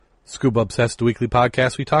Scuba Obsessed, the weekly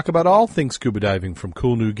podcast. We talk about all things scuba diving, from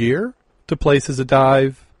cool new gear to places to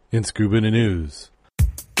dive in scuba news.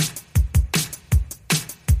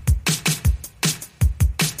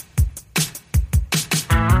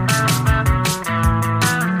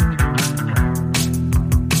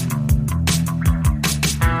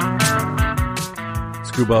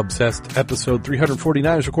 Scuba Obsessed episode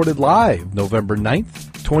 349 is recorded live November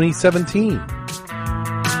 9th, 2017.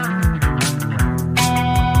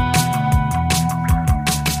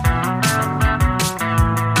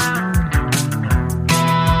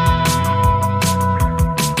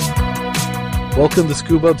 Welcome to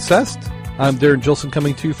Scuba Obsessed. I'm Darrin Gilson,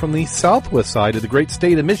 coming to you from the southwest side of the great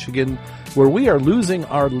state of Michigan, where we are losing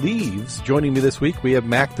our leaves. Joining me this week, we have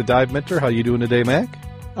Mack, the dive mentor. How you doing today, Mack?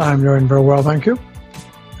 I'm doing very well, thank you.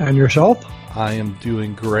 And yourself? I am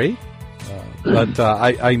doing great. But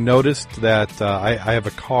I noticed that I have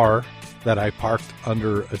a car that I parked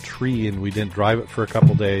under a tree, and we didn't drive it for a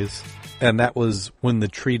couple days. And that was when the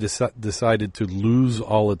tree decided to lose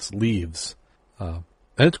all its leaves.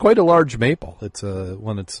 And it's quite a large maple. It's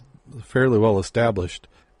one that's fairly well established.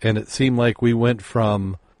 And it seemed like we went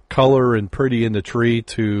from color and pretty in the tree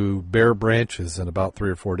to bare branches in about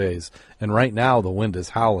 3 or 4 days. And right now the wind is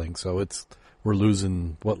howling, so we're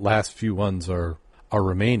losing what last few ones are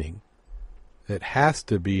remaining. It has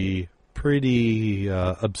to be pretty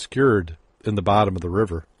obscured in the bottom of the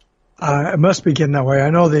river. It must be getting that way.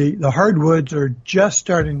 I know the hardwoods are just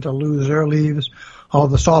starting to lose their leaves. All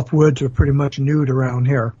the softwoods are pretty much nude around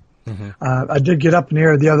here. Mm-hmm. I did get up in the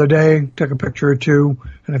air the other day, took a picture or two,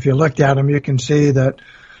 and if you looked at them, you can see that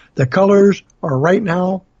the colors are right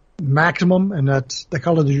now maximum, and that's the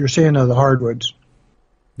color that you're seeing of the hardwoods.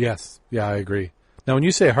 Yes. Yeah, I agree. Now, when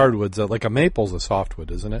you say hardwoods, like a maple's a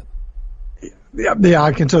softwood, isn't it? Yeah,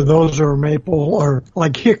 I consider those are maple or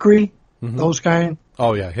like hickory, mm-hmm. Those kind.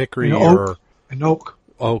 Oh, yeah, hickory oak, and oak.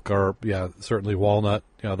 Oak or, yeah, certainly walnut.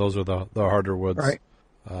 Yeah, those are the harder woods. Right.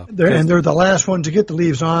 They're the last ones to get the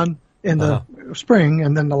leaves on in the spring,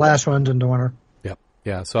 and then the last ones in the winter. Yep.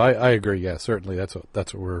 Yeah, so I agree. Yeah, certainly that's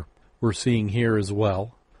what we're seeing here as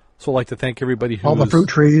well. So I'd like to thank everybody who's... All the fruit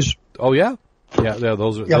trees. Oh, yeah? Yeah,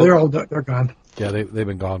 those are... Yeah, they're gone. Yeah, they've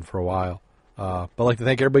been gone for a while. But I'd like to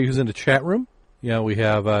thank everybody who's in the chat room. You know, we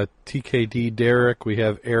have TKD Derek, we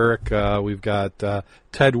have Eric, we've got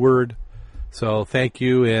Tedward. So thank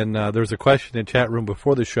you. And there's a question in chat room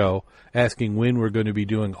before the show asking when we're going to be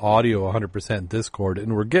doing audio 100% Discord,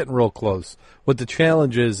 and we're getting real close. What the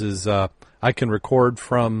challenge is I can record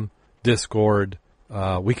from Discord.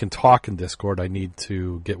 We can talk in Discord. I need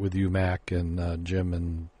to get with you, Mac, and Jim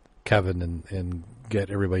and Kevin, and get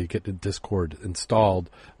everybody get the Discord installed.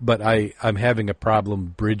 But I'm having a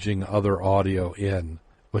problem bridging other audio in,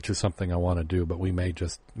 which is something I want to do, but we may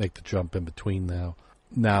just make the jump in between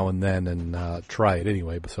now and then and try it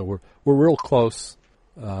anyway. So we're real close.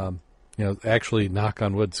 Actually, knock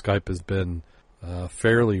on wood, Skype has been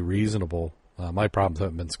fairly reasonable. My problems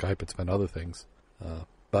haven't been Skype; it's been other things.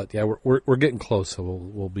 But yeah, we're getting close. So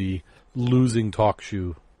we'll be losing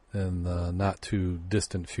TalkShoe in the not too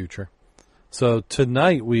distant future. So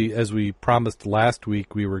tonight, as we promised last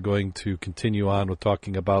week, we were going to continue on with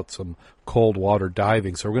talking about some cold water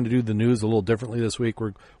diving. So we're going to do the news a little differently this week.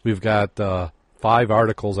 We've got 5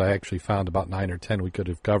 articles. I actually found about 9 or 10 we could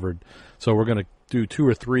have covered. So we're going to do 2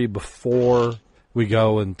 or 3 before we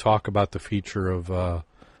go and talk about the feature of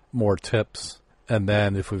more tips. And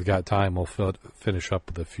then if we've got time, we'll finish up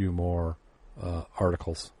with a few more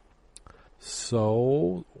articles.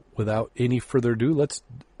 So without any further ado, let's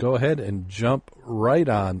go ahead and jump right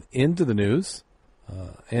on into the news.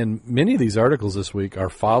 And many of these articles this week are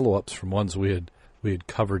follow-ups from ones we had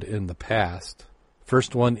covered in the past.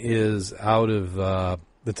 First one is out of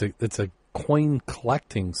it's a coin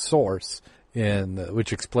collecting source,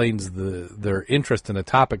 which explains their interest in the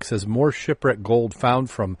topic. It says more shipwreck gold found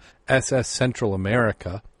from SS Central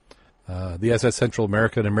America. The SS Central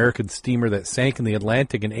America, an American steamer that sank in the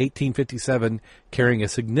Atlantic in 1857, carrying a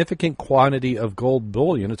significant quantity of gold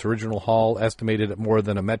bullion. Its original haul, estimated at more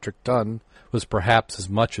than a metric ton, was perhaps as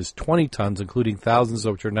much as 20 tons, including thousands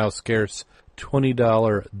of which are now scarce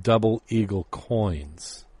 $20 double eagle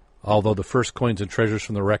coins. Although the first coins and treasures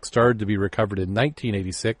from the wreck started to be recovered in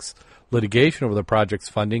 1986, litigation over the project's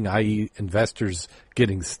funding, i.e. investors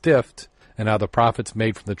getting stiffed, and how the profits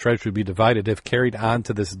made from the treasure would be divided, have carried on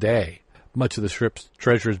to this day. Much of the ship's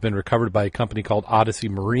treasure has been recovered by a company called Odyssey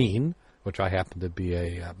Marine, which I happen to be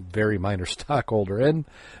a very minor stockholder in.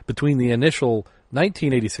 Between the initial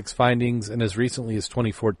 1986 findings and as recently as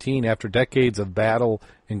 2014, after decades of battle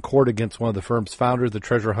in court against one of the firm's founders, the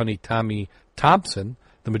treasure hunter Tommy Thompson,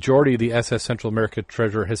 The majority of the SS Central America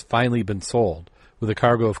treasure has finally been sold, with a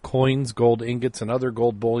cargo of coins, gold ingots, and other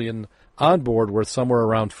gold bullion on board worth somewhere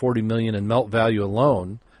around $40 million in melt value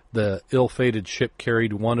alone. The ill-fated ship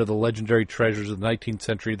carried one of the legendary treasures of the 19th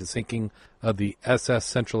century. The sinking of the SS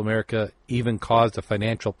Central America even caused a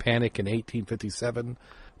financial panic in 1857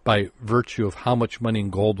 by virtue of how much money in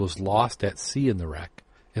gold was lost at sea in the wreck.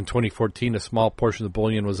 In 2014, a small portion of the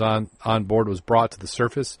bullion was on board was brought to the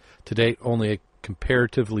surface. To date, only a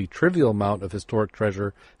comparatively trivial amount of historic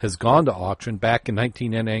treasure has gone to auction. Back in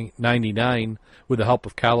 1999, with the help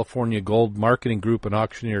of California Gold Marketing Group and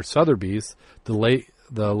auctioneer Sotheby's,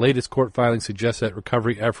 the latest court filing suggests that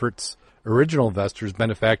recovery efforts, original investors,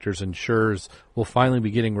 benefactors, and insurers will finally be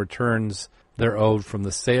getting returns they're owed from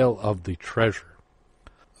the sale of the treasure.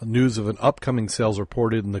 News of an upcoming sales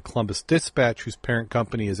reported in the Columbus Dispatch, whose parent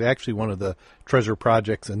company is actually one of the Treasure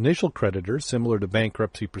Project's initial creditors. Similar to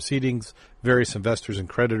bankruptcy proceedings, various investors and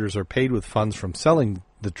creditors are paid with funds from selling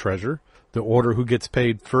the treasure. The order who gets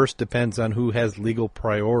paid first depends on who has legal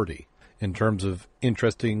priority. In terms of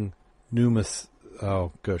interesting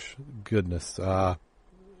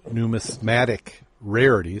numismatic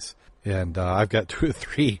rarities, and I've got 2 or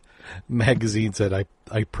 3 magazines that I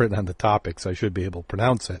print on the topics, I should be able to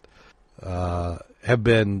pronounce it, have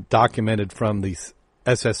been documented from the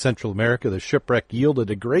SS Central America. The shipwreck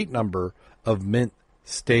yielded a great number of mint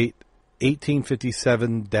state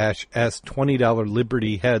 1857-S $20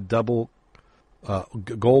 Liberty Head gold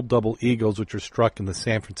double eagles, which were struck in the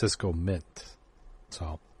San Francisco Mint.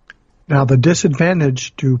 So, now the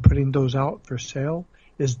disadvantage to putting those out for sale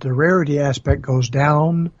is the rarity aspect goes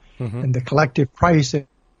down, and the collective price.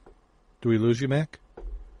 Do we lose you, Mac?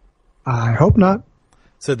 I hope not.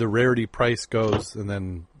 Said the rarity price goes, and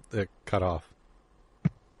then it cut off.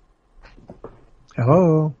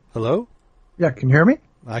 Hello? Hello? Yeah, can you hear me?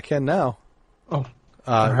 I can now. Oh,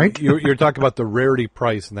 all right. You're talking about the rarity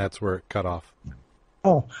price, and that's where it cut off.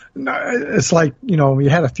 Oh, no, it's like, you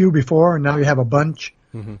had a few before, and now you have a bunch.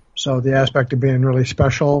 So the aspect of being really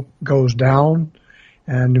special goes down,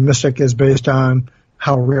 and the mystic is based on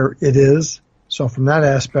how rare it is. So from that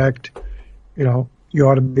aspect, you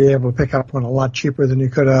ought to be able to pick up one a lot cheaper than you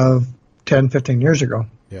could have 10, 15 years ago.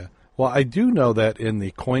 Yeah. Well, I do know that in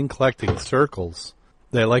the coin collecting circles,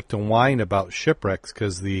 they like to whine about shipwrecks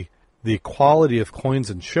because the quality of coins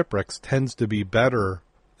and shipwrecks tends to be better,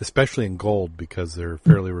 especially in gold because they're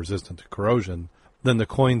fairly resistant to corrosion, than the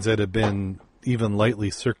coins that have been even lightly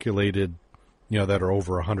circulated, that are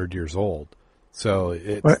over 100 years old. So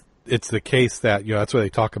it's the case that, that's why they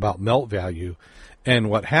talk about melt value. And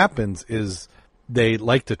what happens is they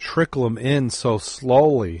like to trickle them in so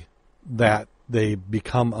slowly that they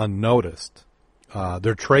become unnoticed. But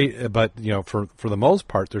for the most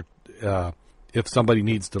part, they're, if somebody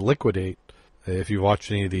needs to liquidate, if you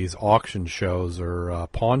watch any of these auction shows or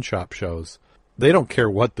pawn shop shows, they don't care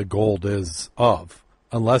what the gold is of,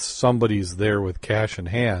 unless somebody's there with cash in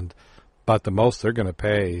hand. But the most they're going to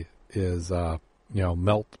pay is,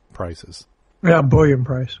 melt prices. Yeah, bullion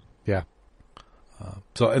price. Yeah.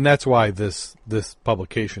 And that's why this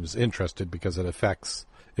publication is interested, because it affects,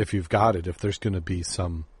 if you've got it, if there's going to be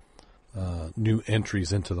some new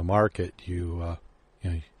entries into the market, you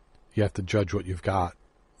have to judge what you've got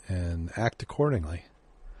and act accordingly.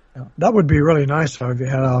 Yeah, that would be really nice if you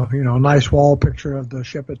had a nice wall picture of the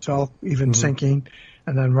ship itself, even sinking,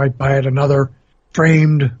 and then right by it another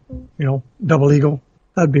framed, double eagle.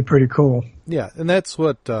 That'd be pretty cool. Yeah, and that's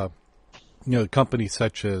what companies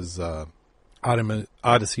such as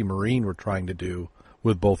Odyssey Marine were trying to do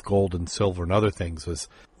with both gold and silver and other things, is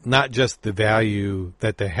not just the value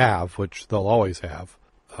that they have, which they'll always have,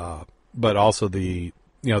 but also the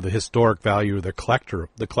historic value, the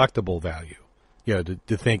collectible value.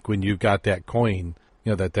 To think when you've got that coin,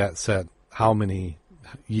 that set how many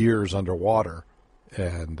years underwater,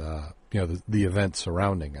 and the events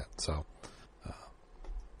surrounding it. So,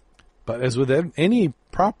 but as with any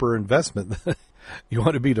proper investment, you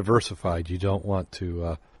want to be diversified. You don't want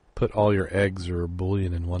to put all your eggs or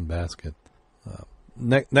bullion in one basket.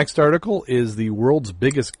 Next article is the world's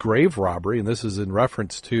biggest grave robbery, and this is in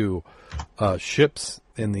reference to ships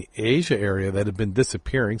in the Asia area that have been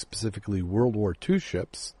disappearing, specifically World War II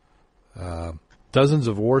ships. Dozens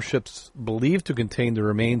of warships believed to contain the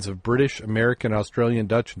remains of British, American, Australian,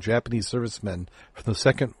 Dutch, and Japanese servicemen from the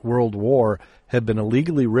Second World War have been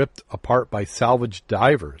illegally ripped apart by salvage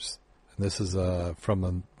divers. And this is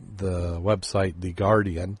from the website The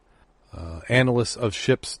Guardian. Analysts of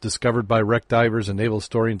ships discovered by wreck divers and naval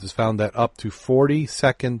historians has found that up to 40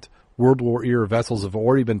 Second World War era vessels have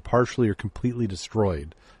already been partially or completely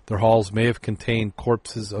destroyed. Their hulls may have contained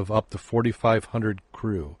corpses of up to 4,500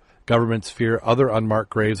 crew. Governments fear other unmarked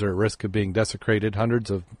graves are at risk of being desecrated.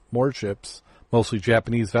 Hundreds of more ships, mostly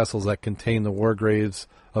Japanese vessels that contain the war graves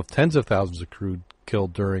of tens of thousands of crew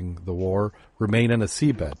killed during the war, remain on the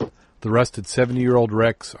seabed. The rusted 70-year-old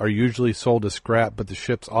wrecks are usually sold as scrap, but the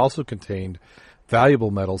ships also contained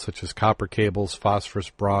valuable metals such as copper cables, phosphorus,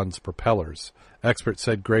 bronze, propellers. Experts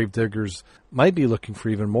said grave diggers might be looking for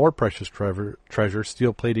even more precious treasure,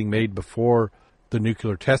 steel plating made before the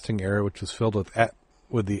nuclear testing era, which was filled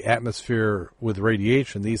with the atmosphere with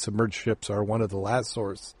radiation. These submerged ships are one of the last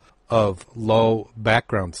source of low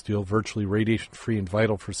background steel, virtually radiation-free and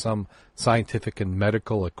vital for some scientific and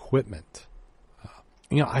medical equipment.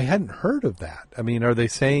 I hadn't heard of that. I mean, are they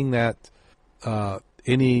saying that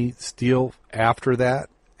any steel after that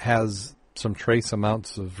has some trace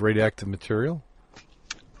amounts of radioactive material?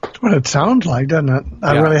 That's what it sounds like, doesn't it?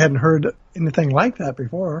 I really hadn't heard anything like that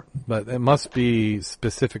before. But it must be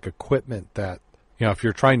specific equipment that, if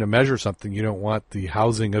you're trying to measure something, you don't want the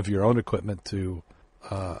housing of your own equipment to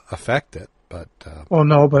affect it. But well,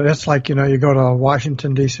 no, but it's like, you go to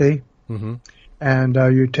Washington, D.C., and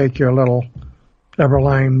you take your little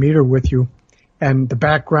Everline meter with you, and the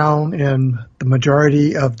background in the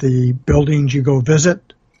majority of the buildings you go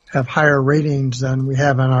visit have higher ratings than we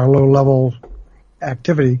have in our low-level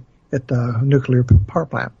activity at the nuclear power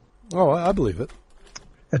plant. Oh, I believe it.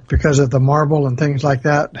 It's because of the marble and things like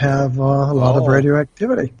that have a lot of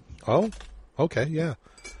radioactivity. Oh, okay, yeah.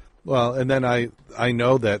 Well, and then I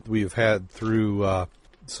know that we've had through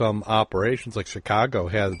some operations, like Chicago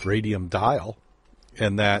had radium dial,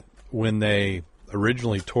 and that when they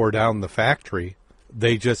originally tore down the factory,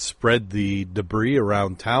 they just spread the debris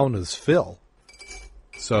around town as fill.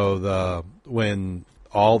 So when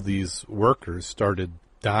all these workers started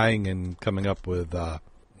dying and coming up with,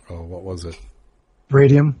 what was it?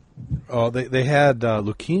 Radium. Oh, they had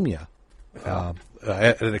leukemia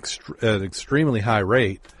at an extremely high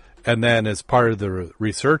rate. And then as part of the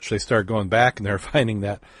research, they started going back and they're finding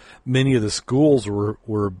that many of the schools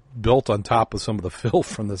were built on top of some of the fill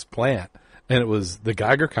from this plant. And it was the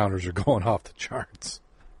Geiger counters are going off the charts.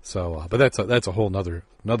 So, but that's a whole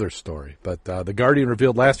another story. But the Guardian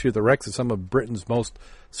revealed last year the wrecks of some of Britain's most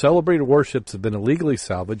celebrated warships have been illegally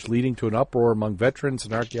salvaged, leading to an uproar among veterans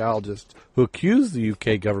and archaeologists who accuse the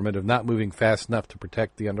UK government of not moving fast enough to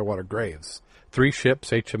protect the underwater graves. 3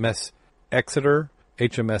 ships, HMS Exeter,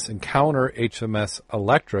 HMS Encounter, HMS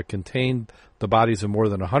Electra, contained the bodies of more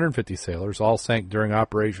than 150 sailors, all sank during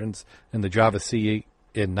operations in the Java Sea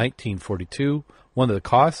in 1942, one of the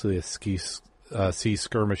costliest sea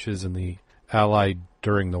skirmishes in the Allied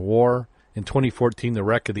during the war. In 2014, the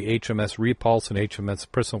wreck of the HMS Repulse and HMS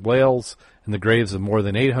Prince of Wales and the graves of more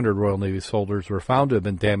than 800 Royal Navy soldiers were found to have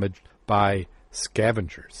been damaged by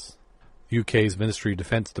scavengers. The UK's Ministry of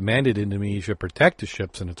Defence demanded Indonesia protect the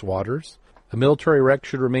ships in its waters. A military wreck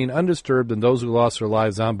should remain undisturbed, and those who lost their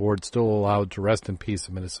lives on board still allowed to rest in peace.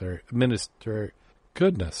 A ministry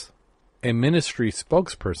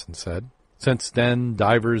spokesperson said. Since then,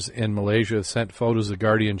 divers in Malaysia have sent photos of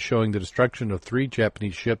Guardian showing the destruction of 3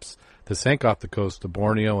 Japanese ships that sank off the coast of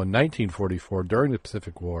Borneo in 1944 during the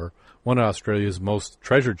Pacific War. One of Australia's most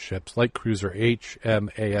treasured ships, light cruiser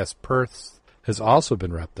HMAS Perth, has also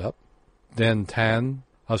been wrapped up. Dan Tan,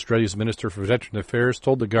 Australia's Minister for Veteran Affairs,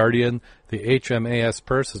 told The Guardian the HMAS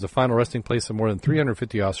Perth is the final resting place of more than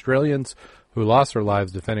 350 Australians who lost their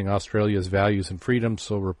lives defending Australia's values and freedom,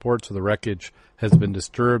 so reports of the wreckage has been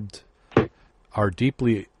disturbed, are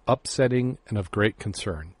deeply upsetting and of great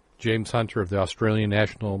concern. James Hunter of the Australian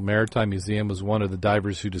National Maritime Museum was one of the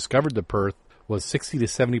divers who discovered the Perth, was 60 to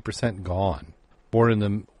 70% gone. Born in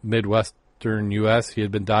the Midwestern U.S., he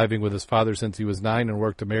had been diving with his father since he was 9 and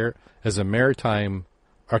worked as a maritime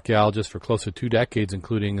archaeologist for close to 2 decades,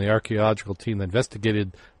 including the archaeological team that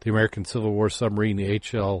investigated the American Civil War submarine, the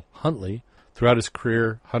H.L. Huntley. Throughout his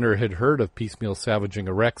career, Hunter had heard of piecemeal salvaging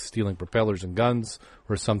of wrecks, stealing propellers and guns,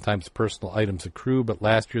 or sometimes personal items of crew, but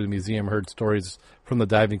last year the museum heard stories from the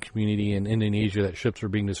diving community in Indonesia that ships were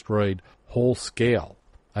being destroyed whole scale.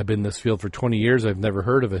 I've been in this field for 20 years. I've never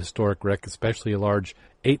heard of a historic wreck, especially a large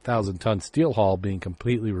 8,000-ton steel hull being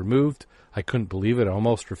completely removed. I couldn't believe it. I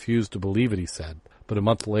almost refused to believe it, he said. But a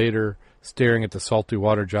month later, staring at the salty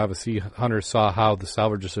water Java Sea, Hunter saw how the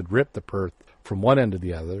salvagers had ripped the Perth from one end to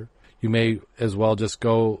the other. You may as well just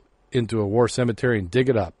go into a war cemetery and dig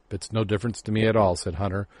it up. It's no difference to me at all, said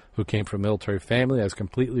Hunter, who came from a military family. I was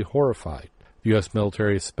completely horrified. The U.S.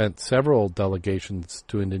 military has sent several delegations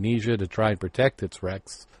to Indonesia to try and protect its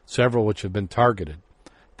wrecks, several which have been targeted.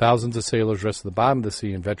 Thousands of sailors rest at the bottom of the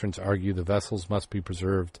sea, and veterans argue the vessels must be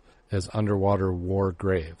preserved as underwater war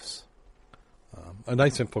graves. A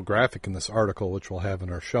nice infographic in this article, which we'll have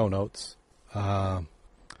in our show notes.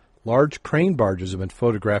 Large crane barges have been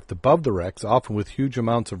photographed above the wrecks, often with huge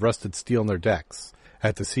amounts of rusted steel in their decks.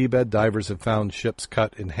 At the seabed, divers have found ships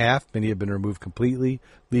cut in half. Many have been removed completely,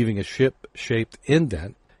 leaving a ship-shaped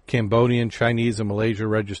indent. Cambodian, Chinese, and Malaysia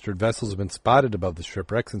registered vessels have been spotted above the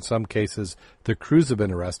shipwrecks. In some cases, their crews have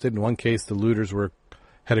been arrested. In one case, the looters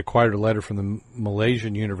had acquired a letter from the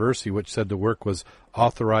Malaysian university which said the work was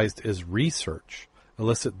authorized as research.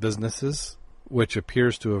 Illicit businesses, which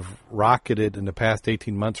appears to have rocketed in the past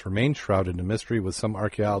 18 months, remain shrouded in mystery, with some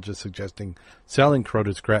archaeologists suggesting selling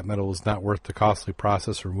corroded scrap metal is not worth the costly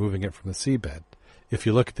process of removing it from the seabed. If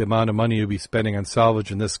you look at the amount of money you'll be spending on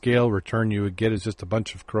salvage in this scale, return you would get is just a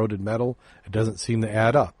bunch of corroded metal. It doesn't seem to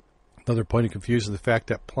add up. Another point of confusion is the fact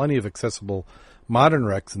that plenty of accessible modern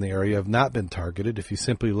wrecks in the area have not been targeted. If you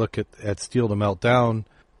simply look at steel to melt down,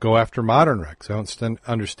 go after modern wrecks. I don't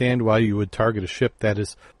understand why you would target a ship that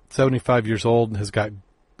is 75 years old and has got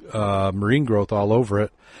marine growth all over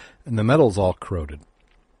it, and the metal's all corroded.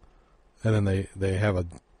 And then they have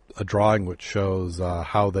a drawing which shows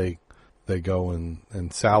how they go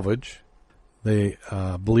and salvage. They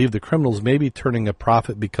believe the criminals may be turning a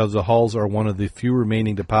profit because the hulls are one of the few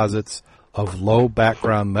remaining deposits of low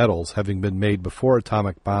background metals, having been made before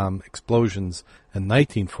atomic bomb explosions in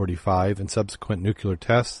 1945 and subsequent nuclear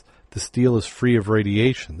tests. The steel is free of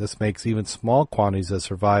radiation. This makes even small quantities that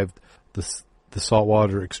survived the salt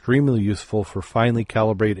water extremely useful for finely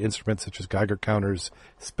calibrated instruments such as Geiger counters,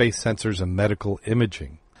 space sensors, and medical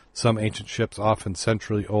imaging. Some ancient ships, often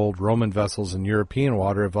century old Roman vessels in European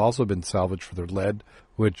water, have also been salvaged for their lead,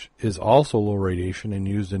 which is also low radiation and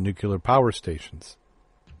used in nuclear power stations.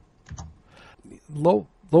 Low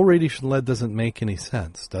radiation lead doesn't make any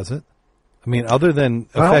sense, does it? I mean, other than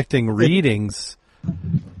affecting readings,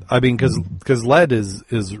 I mean, because lead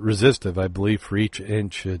is resistive, I believe, for each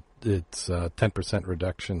inch it's 10%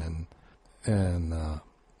 reduction in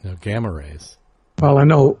gamma rays. Well, I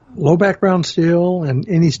know low background steel and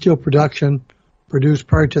any steel production produced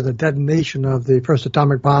prior to the detonation of the first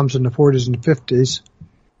atomic bombs in the 40s and 50s.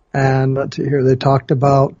 And let's see here, they talked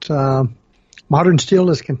about modern steel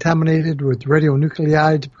is contaminated with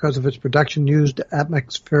radionuclides because of its production used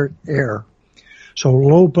atmospheric air. So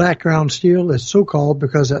low background steel is so called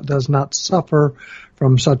because it does not suffer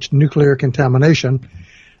from such nuclear contamination.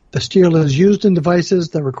 The steel is used in devices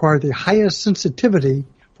that require the highest sensitivity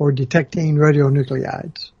for detecting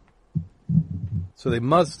radionuclides.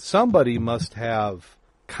 So somebody must have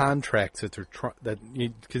contracts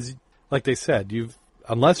because, like they said,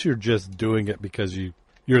 unless you're just doing it because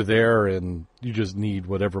you're there and you just need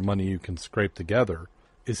whatever money you can scrape together.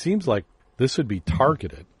 It seems like this would be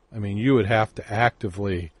targeted. I mean, you would have to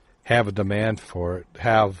actively have a demand for it,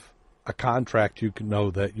 have a contract you can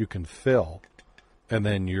know that you can fill, and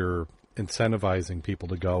then you're incentivizing people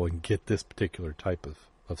to go and get this particular type of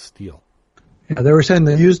steel. Yeah, they were saying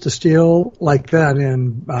they used the steel like that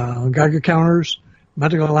in Geiger counters,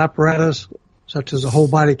 medical apparatus such as whole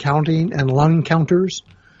body counting and lung counters,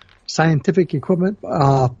 scientific equipment,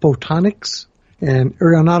 photonics, and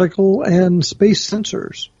aeronautical and space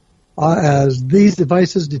sensors. As these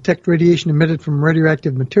devices detect radiation emitted from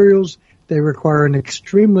radioactive materials, they require an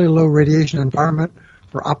extremely low radiation environment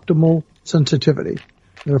for optimal sensitivity.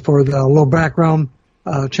 Therefore, the low background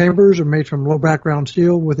chambers are made from low background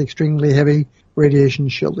steel with extremely heavy radiation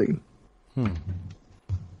shielding.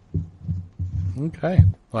 Okay.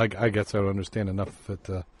 Well, I guess I would understand enough of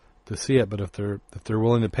it to see it, but if they're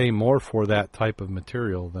willing to pay more for that type of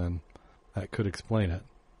material, then that could explain it.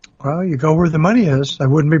 Well, you go where the money is. I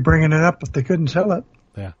wouldn't be bringing it up if they couldn't sell it.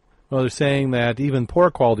 Yeah. Well, they're saying that even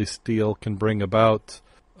poor quality steel can bring about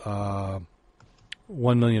 1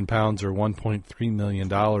 million pounds or $1.3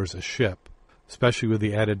 million a ship, especially with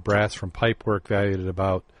the added brass from pipework valued at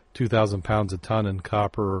about 2,000 pounds a ton and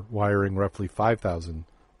copper wiring roughly 5,000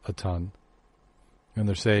 a ton. And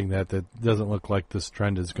they're saying that it doesn't look like this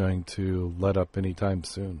trend is going to let up anytime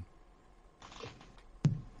soon.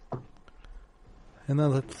 And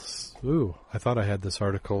then I thought I had this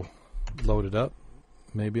article loaded up.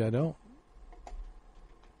 Maybe I don't.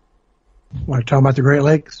 Want to talk about the Great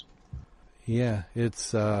Lakes? Yeah, it's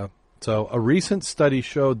so a recent study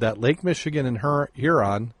showed that Lake Michigan and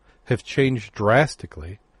Huron have changed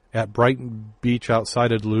drastically. At Brighton Beach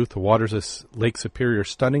outside of Duluth, the waters of Lake Superior are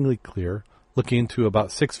stunningly clear. Looking into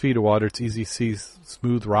about 6 feet of water, it's easy to see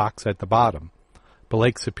smooth rocks at the bottom. But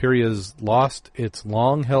Lake Superior has lost its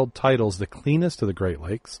long-held title as the cleanest of the Great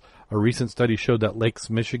Lakes. A recent study showed that Lakes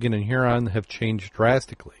Michigan and Huron have changed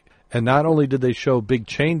drastically. And not only did they show big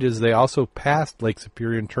changes, they also passed Lake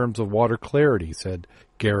Superior in terms of water clarity, said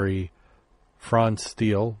Gary Franz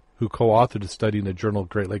Steele, who co-authored a study in the Journal of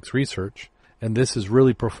Great Lakes Research. And this is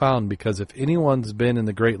really profound because if anyone's been in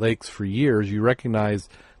the Great Lakes for years, you recognize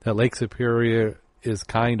that Lake Superior is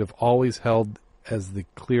kind of always held as the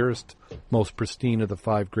clearest, most pristine of the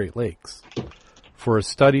 5 Great Lakes. For a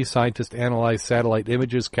study, scientists analyzed satellite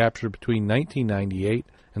images captured between 1998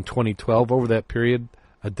 and 2012. Over that period,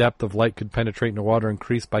 a depth of light could penetrate into water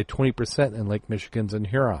increased by 20% in Lake Michigan's and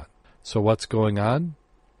Huron. So what's going on?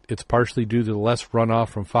 It's partially due to the less runoff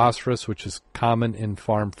from phosphorus, which is common in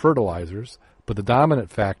farm fertilizers, but the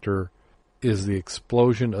dominant factor is the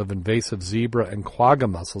explosion of invasive zebra and quagga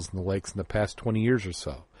mussels in the lakes in the past 20 years or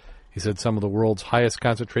so. He said some of the world's highest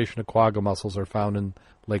concentration of quagga mussels are found in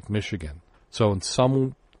Lake Michigan. So in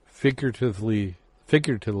some figurative,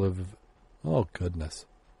 oh goodness.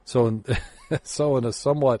 So in a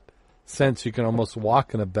somewhat sense, you can almost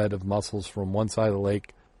walk in a bed of mussels from one side of the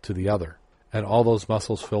lake to the other. And all those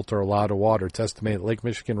mussels filter a lot of water. It's estimated at Lake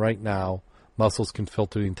Michigan right now, mussels can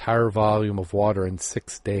filter the entire volume of water in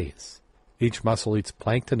 6 days. Each mussel eats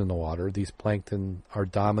plankton in the water. These plankton are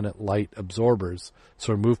dominant light absorbers,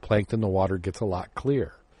 so remove plankton, the water gets a lot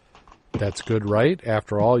clearer. That's good, right?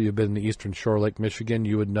 After all, you've been in the eastern shore of Lake Michigan,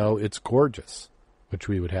 you would know it's gorgeous, which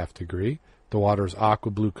we would have to agree. The water is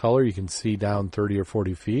aqua blue color. You can see down 30 or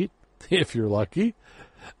 40 feet, if you're lucky.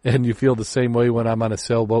 And you feel the same way when I'm on a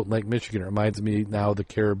sailboat in Lake Michigan. It reminds me now of the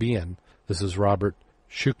Caribbean. This is Robert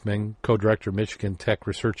Schuchman, co-director of Michigan Tech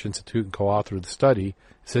Research Institute and co-author of the study. He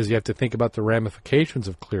says you have to think about the ramifications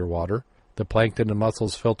of clear water. The plankton and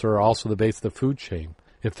mussels filter are also the base of the food chain.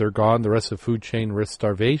 If they're gone, the rest of the food chain risks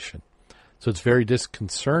starvation. So it's very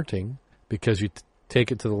disconcerting because you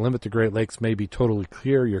take it to the limit. The Great Lakes may be totally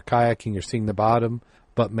clear. You're kayaking, you're seeing the bottom,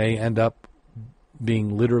 but may end up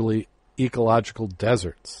being literally ecological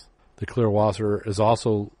deserts. The clear water has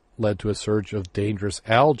also led to a surge of dangerous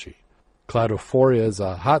algae. Claudophoria is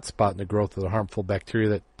a hot spot in the growth of the harmful bacteria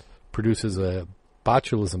that produces a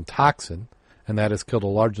botulism toxin, and that has killed a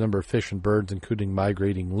large number of fish and birds, including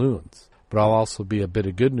migrating loons. But I'll also be a bit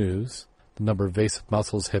of good news. The number of invasive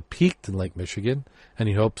mussels have peaked in Lake Michigan, and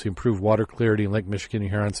he hopes the improved water clarity in Lake Michigan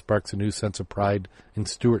and Huron sparks a new sense of pride and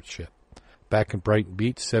stewardship. Back in Brighton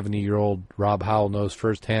Beach, 70-year-old Rob Howell knows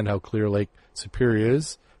firsthand how clear Lake Superior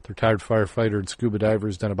is. The retired firefighter and scuba diver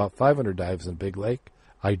has done about 500 dives in Big Lake.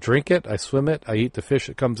 I drink it, I swim it, I eat the fish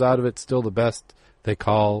that comes out of it, still the best. They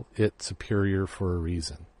call it Superior for a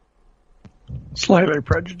reason. Slightly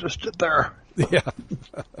prejudiced it there. Yeah.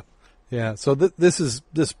 Yeah, so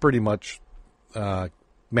this pretty much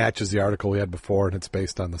matches the article we had before, and it's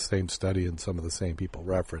based on the same study and some of the same people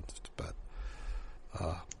referenced. But,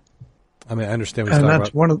 I understand we talking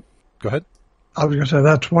about... Go ahead. I was going to say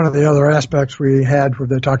that's one of the other aspects we had where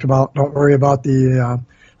they talked about don't worry about the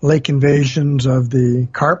lake invasions of the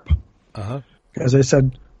carp. Uh-huh. As they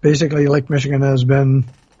said, basically Lake Michigan has been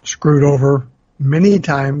screwed over many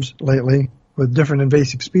times lately with different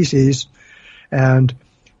invasive species, and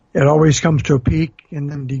it always comes to a peak and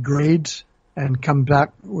then degrades and comes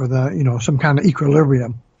back with some kind of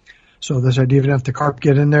equilibrium. So they said even if the carp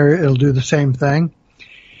get in there, it'll do the same thing.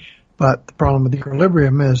 But the problem with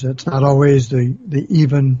equilibrium is it's not always the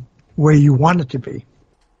even way you want it to be.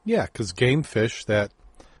 Yeah, because game fish that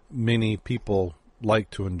many people like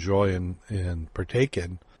to enjoy and partake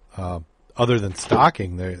in, other than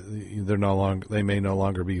stocking, they may no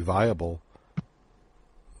longer be viable.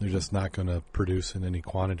 They're just not going to produce in any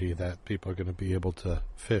quantity that people are going to be able to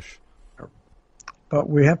fish. But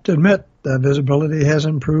we have to admit that visibility has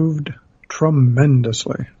improved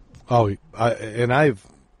tremendously. Oh, I've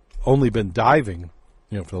only been diving,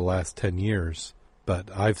 for the last 10 years, but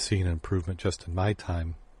I've seen improvement just in my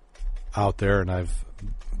time out there, and I've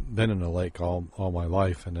been in a lake all my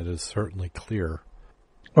life, and it is certainly clear.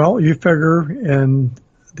 Well, you figure in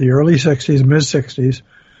the early 60s, mid-60s,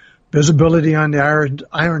 visibility on the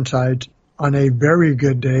Ironsides on a very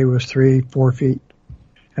good day was 3-4 feet.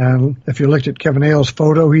 And if you looked at Kevin Ailes'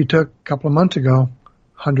 photo he took a couple of months ago,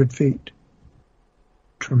 100 feet.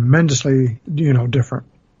 Tremendously, different.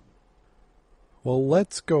 Well,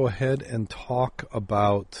 let's go ahead and talk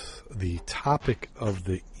about the topic of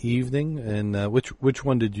the evening. And which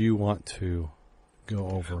one did you want to go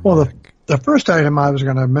over? Well, the first item I was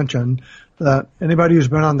going to mention, that anybody who's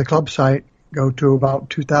been on the club site, go to about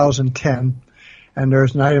 2010, and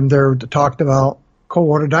there's an item there that talked about cold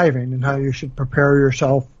water diving and how you should prepare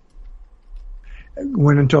yourself.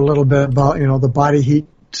 Went into a little bit about, the body heat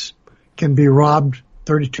can be robbed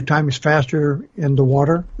 32 times faster in the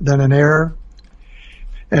water than in air.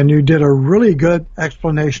 and you did a really good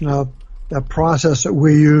explanation of the process that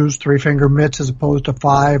we use, 3-finger mitts as opposed to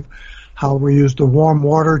 5, how we use the warm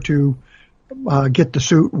water to get the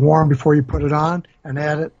suit warm before you put it on, and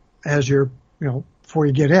add it as before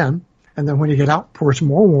you get in, and then when you get out, pour some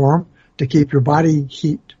more warm to keep your body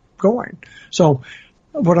heat going. So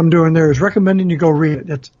what I'm doing there is recommending you go read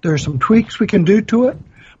it. There's some tweaks we can do to it,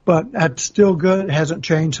 but that's still good. It hasn't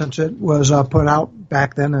changed since it was put out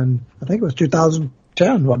back then, and I think it was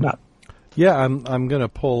 2010, whatnot. Yeah, I'm going to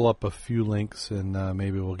pull up a few links, and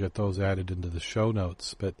maybe we'll get those added into the show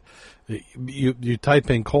notes. But you type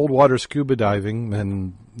in cold water scuba diving,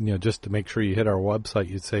 and just to make sure you hit our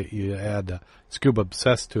website, you add Scuba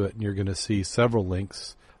Obsessed to it, and you're going to see several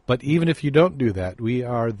links. But even if you don't do that, we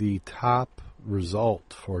are the top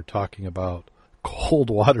result for talking about cold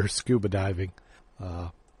water scuba diving.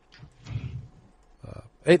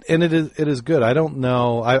 It is good. I don't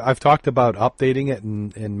know. I've talked about updating it,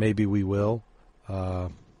 and maybe we will.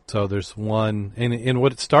 So there's one, and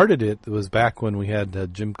what it started it was back when we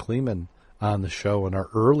had Jim Kleeman on the show in our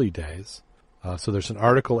early days. So there's an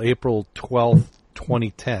article, April 12th,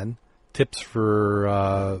 2010, tips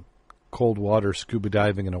for cold water scuba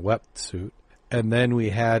diving in a wetsuit. And then we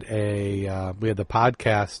had the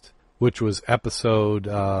podcast, which was episode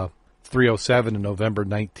 307 in November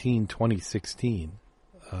 19, 2016.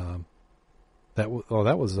 That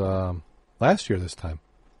was last year this time.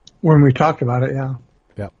 When we talked about it, yeah.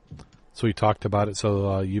 Yeah. So we talked about it.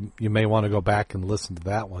 So you may want to go back and listen to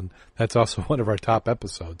that one. That's also one of our top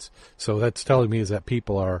episodes. So that's telling me is that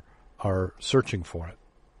people are searching for it.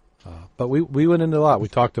 But we went into a lot. We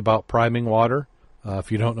talked about priming water.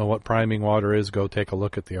 If you don't know what priming water is, go take a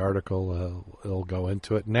look at the article. It'll go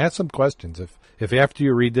into it and ask some questions. If after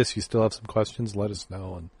you read this you still have some questions, let us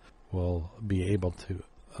know and we'll be able to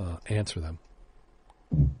answer them.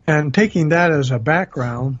 And taking that as a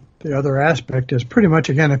background, the other aspect is pretty much,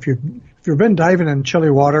 again, if you've been diving in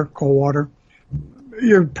chilly water, cold water,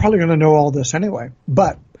 you're probably going to know all this anyway.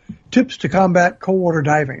 But tips to combat cold water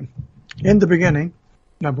diving. In the beginning,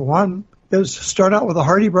 number one is start out with a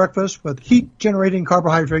hearty breakfast with heat-generating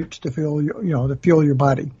carbohydrates to fuel your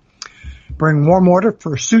body. Bring warm water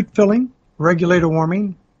for suit filling, regulator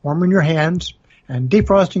warming your hands, and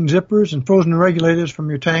defrosting zippers and frozen regulators from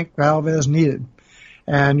your tank valve as needed.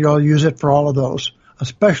 And you'll use it for all of those,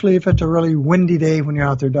 especially if it's a really windy day when you're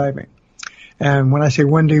out there diving. And when I say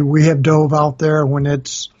windy, we have dove out there when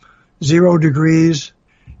it's 0 degrees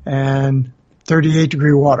and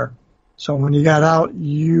 38-degree water. So when you got out,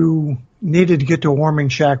 you needed to get to a warming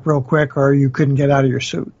shack real quick or you couldn't get out of your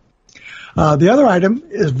suit. The other item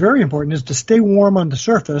is very important, is to stay warm on the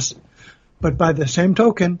surface, but by the same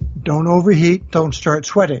token, don't overheat, don't start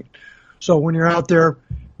sweating. So when you're out there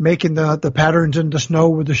making the patterns in the snow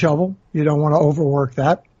with the shovel, you don't want to overwork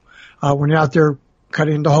that. When you're out there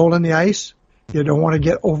cutting the hole in the ice, you don't want to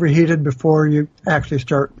get overheated before you actually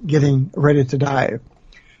start getting ready to dive.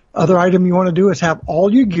 Other item you want to do is have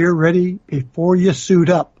all your gear ready before you suit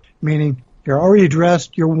up, meaning you're already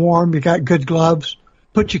dressed, you're warm, you got good gloves.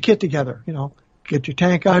 Put your kit together, get your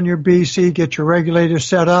tank on your BC, get your regulator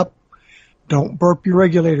set up. Don't burp your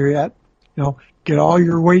regulator yet. Get all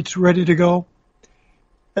your weights ready to go.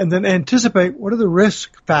 And then anticipate what are the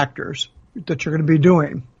risk factors that you're going to be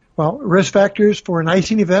doing. Well, risk factors for an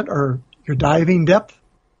icing event are your diving depth,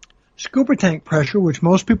 scuba tank pressure, which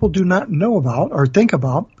most people do not know about or think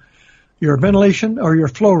about, your ventilation or your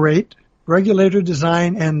flow rate, regulator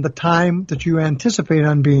design, and the time that you anticipate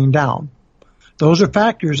on being down. Those are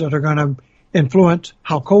factors that are going to influence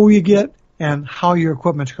how cold you get and how your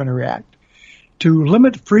equipment's going to react. To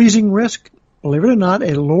limit freezing risk, believe it or not,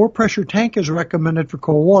 a lower pressure tank is recommended for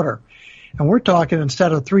cold water. And we're talking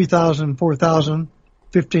instead of 3,000, 4,000,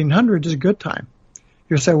 1,500 is a good time.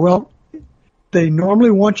 You say, well, they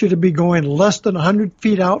normally want you to be going less than 100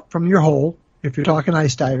 feet out from your hole, if you're talking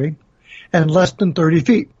ice diving, and less than 30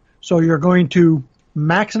 feet. So you're going to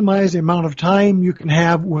maximize the amount of time you can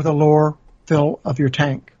have with a lower fill of your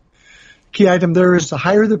tank. Key item there is the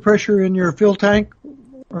higher the pressure in your fill tank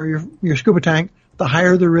or your scuba tank, the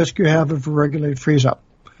higher the risk you have of a regulated freeze-up.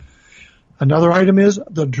 Another item is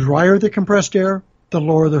the drier the compressed air, the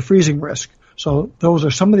lower the freezing risk. So those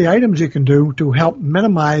are some of the items you can do to help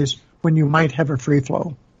minimize when you might have a free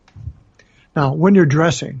flow. Now, when you're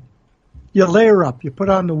dressing, you layer up. You put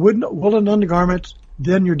on the woolen undergarments,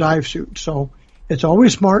 then your dive suit. So it's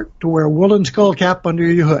always smart to wear a woolen skull cap under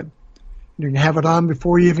your hood. You can have it on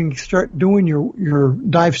before you even start doing your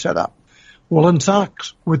dive setup. Woolen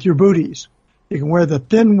socks with your booties. You can wear the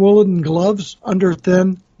thin woolen gloves under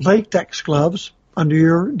thin latex gloves under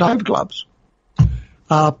your dive gloves.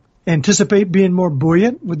 anticipate being more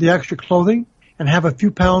buoyant with the extra clothing and have a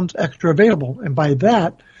few pounds extra available. And by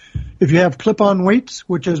that, if you have clip-on weights,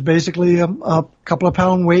 which is basically a couple of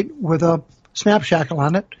pound weight with a snap shackle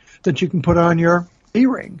on it that you can put on your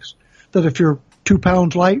E-rings, that if you're 2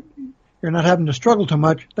 pounds light, you're not having to struggle too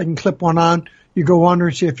much. They can clip one on. You go under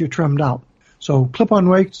and see if you're trimmed out. So clip-on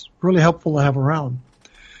weights, really helpful to have around.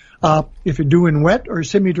 If you're doing wet or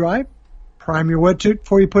semi-dry, prime your wetsuit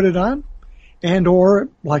before you put it on, and or,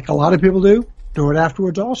 like a lot of people do it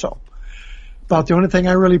afterwards also. About the only thing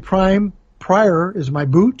I really prime prior is my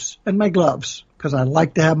boots and my gloves, because I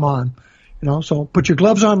like to have them on. So put your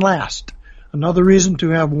gloves on last. Another reason to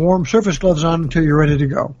have warm surface gloves on until you're ready to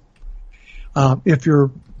go. If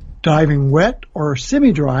you're diving wet or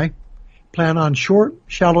semi-dry, plan on short,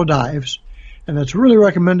 shallow dives. And it's really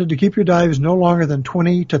recommended to keep your dives no longer than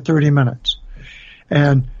 20 to 30 minutes.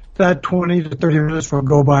 And that 20 to 30 minutes will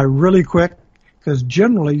go by really quick, because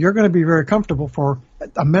generally you're going to be very comfortable for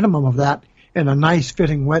a minimum of that in a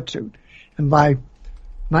nice-fitting wetsuit. And by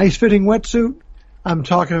nice-fitting wetsuit, I'm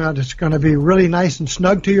talking about it's going to be really nice and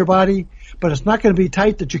snug to your body, but it's not going to be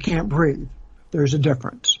tight that you can't breathe. There's a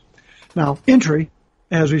difference. Now, entry,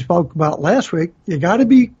 as we spoke about last week, you got to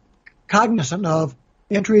be cognizant of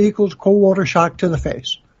entry equals cold water shock to the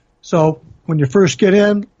face. So when you first get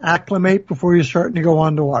in, acclimate before you're starting to go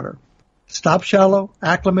underwater. Stop shallow,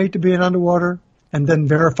 acclimate to being underwater, and then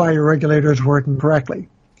verify your regulator is working correctly.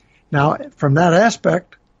 Now, from that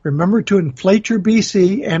aspect, remember to inflate your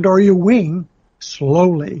BC and or your wing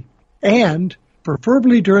slowly, and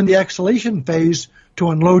preferably during the exhalation phase to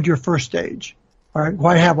unload your first stage. All right,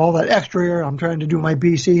 why have all that extra air? I'm trying to do my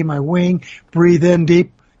BC, my wing, breathe in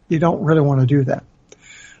deep. You don't really want to do that.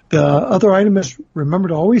 The other item is remember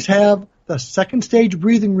to always have the second stage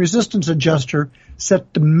breathing resistance adjuster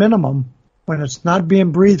set to minimum when it's not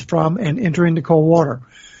being breathed from and entering the cold water.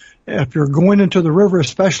 If you're going into the river,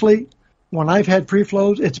 especially when I've had free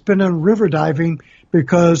flows, it's been in river diving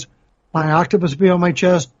because my octopus will be on my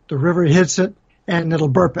chest, the river hits it, and it'll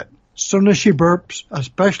burp it. As soon as she burps,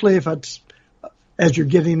 especially if it's as you're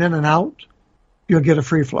getting in and out, you'll get a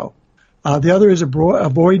free flow. The other is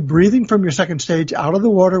avoid breathing from your second stage out of the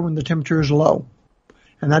water when the temperature is low.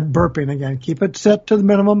 And that burping, again, keep it set to the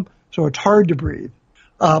minimum so it's hard to breathe.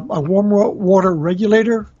 A warm water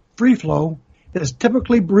regulator free flow is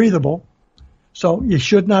typically breathable, so you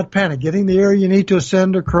should not panic. Getting the air you need to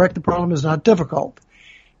ascend or correct the problem is not difficult.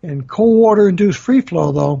 In cold water-induced free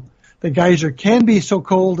flow, though, the geyser can be so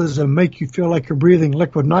cold as to make you feel like you're breathing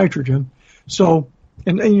liquid nitrogen. So,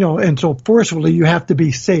 and so forcefully, you have to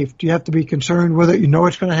be safe. You have to be concerned with it. You know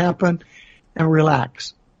it's going to happen, and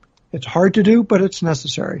relax. It's hard to do, but it's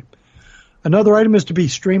necessary. Another item is to be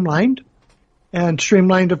streamlined. And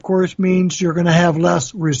streamlined, of course, means you're going to have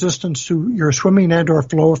less resistance to your swimming and or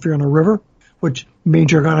flow if you're in a river, which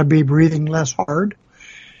means you're going to be breathing less hard.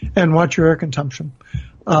 And watch your air consumption.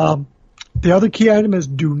 The other key item is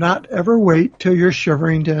do not ever wait till you're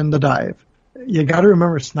shivering to end the dive. You got to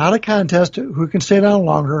remember, it's not a contest who can stay down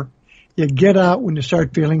longer. You get out when you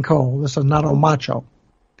start feeling cold. This is not a macho.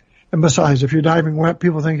 And besides, if you're diving wet,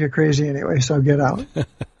 people think you're crazy anyway, so get out.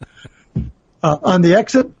 On the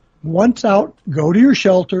exit, once out, go to your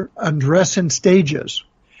shelter, undress in stages.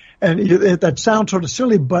 And that sounds sort of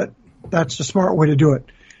silly, but that's the smart way to do it.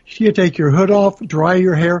 You take your hood off, dry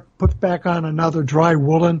your hair, put back on another dry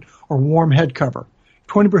woolen or warm head cover.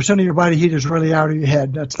 20% of your body heat is really out of your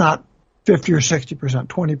head. That's not 50 or 60%,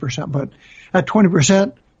 20%. But at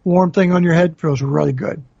 20%, warm thing on your head feels really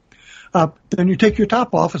good. Then you take your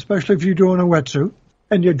top off, especially if you're doing a wetsuit,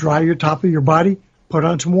 and you dry your top of your body, put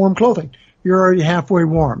on some warm clothing. You're already halfway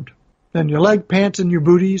warmed. Then your leg, pants, and your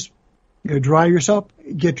booties, you dry yourself,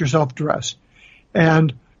 get yourself dressed.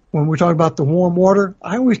 And when we talk about the warm water,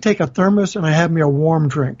 I always take a thermos and I have me a warm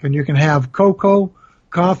drink. And you can have cocoa,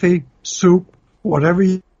 coffee, soup, whatever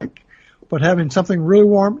you like. But having something really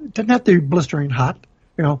warm, it doesn't have to be blistering hot.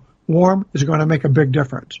 Warm is going to make a big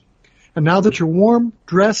difference. And now that you're warm,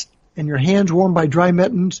 dressed, and your hands warm by dry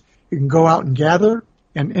mittens, you can go out and gather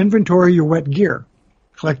and inventory your wet gear.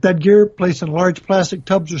 Collect that gear, place in large plastic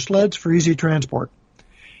tubs or sleds for easy transport.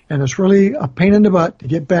 And it's really a pain in the butt to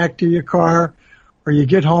get back to your car, or you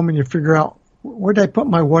get home and you figure out, where did I put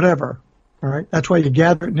my whatever? All right, that's why you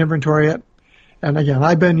gather it and inventory it. And again,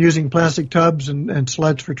 I've been using plastic tubs and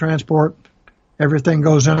sleds for transport. Everything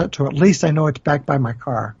goes in it, so at least I know it's back by my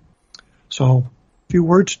car. So, a few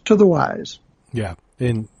words to the wise. Yeah,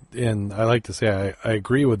 and I like to say I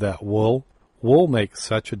agree with that. Wool makes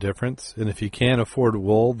such a difference, and if you can't afford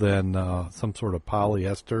wool, then some sort of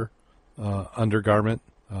polyester undergarment,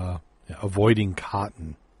 avoiding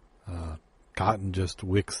cotton. cotton just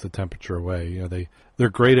wicks the temperature away. You know, they're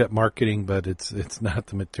great at marketing, but it's not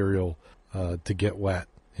the material to get wet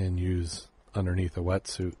and use underneath a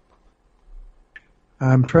wetsuit.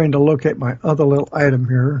 I'm trying to locate my other little item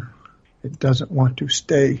here. It doesn't want to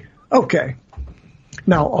stay. Okay.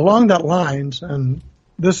 Now, along that lines, and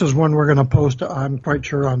this is one we're going to post, I'm quite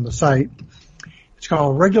sure, on the site. It's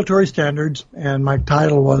called Regulatory Standards, and my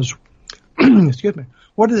title was, excuse me,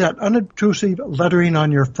 what is that unobtrusive lettering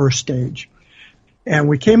on your first stage? And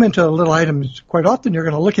we came into little items. Quite often you're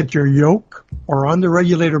going to look at your yoke or on the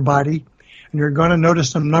regulator body, and you're going to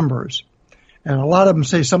notice some numbers. And a lot of them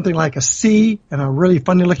say something like a C and a really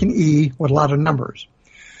funny-looking E with a lot of numbers.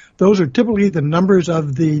 Those are typically the numbers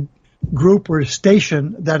of the group or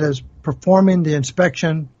station that is performing the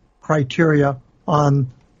inspection criteria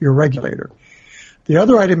on your regulator. The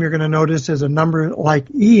other item you're going to notice is a number like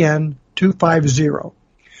EN250.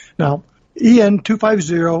 Now,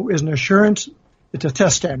 EN250 is an assurance, it's a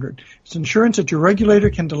test standard. It's assurance that your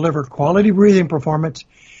regulator can deliver quality breathing performance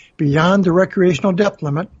beyond the recreational depth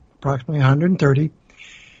limit, approximately 130.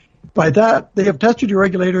 By that, they have tested your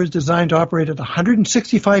regulator is designed to operate at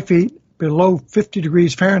 165 feet below 50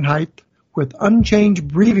 degrees Fahrenheit with unchanged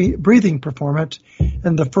breathing performance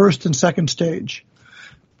in the first and second stage.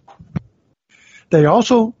 They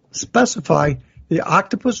also specify the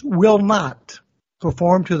octopus will not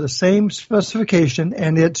perform to the same specification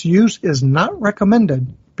and its use is not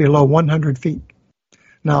recommended below 100 feet.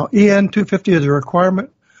 Now, EN250 is a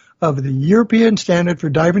requirement of the European standard for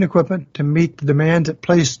diving equipment to meet the demands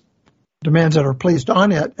that are placed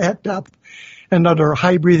on it at depth and under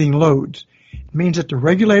high breathing loads. It means that the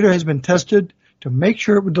regulator has been tested to make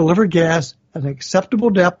sure it would deliver gas at acceptable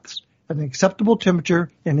depths at an acceptable temperature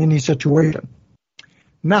in any situation.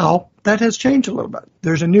 Now, that has changed a little bit.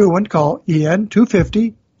 There's a new one called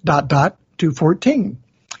EN250.214.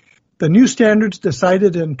 The new standards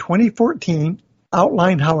decided in 2014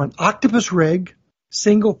 outline how an octopus rig,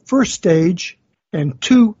 single first stage, and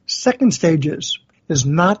 2 second stages is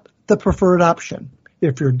not the preferred option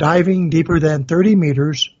if you're diving deeper than 30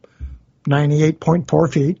 meters,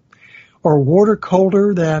 98.4 feet, or water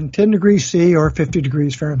colder than 10 degrees C or 50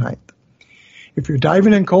 degrees Fahrenheit. If you're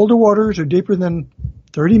diving in colder waters or deeper than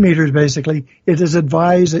 30 meters, basically, it is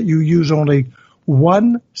advised that you use only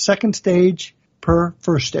 1 second stage per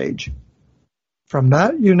first stage. From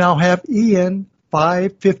that, you now have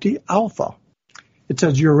EN550 Alpha. It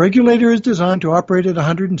says your regulator is designed to operate at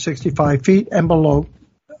 165 feet and below,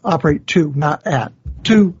 operate to, not at,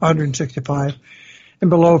 to 165 and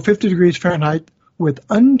below 50 degrees Fahrenheit with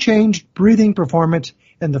unchanged breathing performance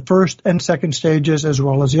in the first and second stages as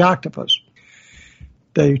well as the octopus.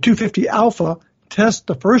 The 250 Alpha tests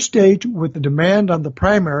the first stage with the demand on the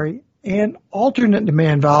primary and alternate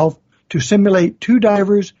demand valve to simulate 2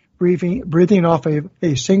 divers breathing off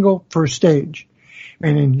a single first stage.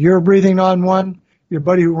 Meaning you're breathing on one, your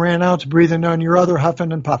buddy who ran out's breathing on your other,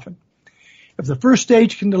 huffing and puffing. If the first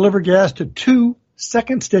stage can deliver gas to 2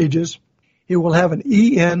 second stages, it will have an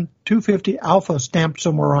EN250 Alpha stamped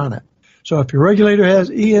somewhere on it. So if your regulator has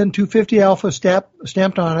EN250 Alpha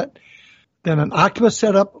stamped on it, then an octopus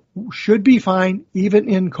setup should be fine even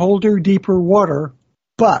in colder, deeper water,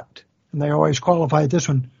 but, and they always qualify this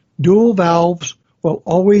one, dual valves will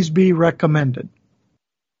always be recommended.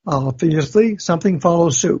 Obviously, something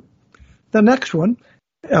follows suit. The next one,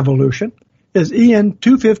 evolution, is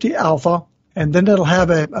EN250 Alpha, and then it'll have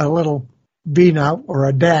a little V now, or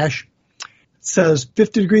a dash. It says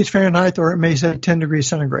 50 degrees Fahrenheit, or it may say 10 degrees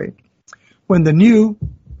centigrade. When the new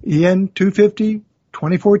EN250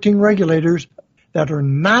 2014 regulators that are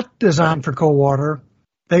not designed for cold water,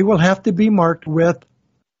 they will have to be marked with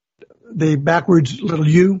the backwards little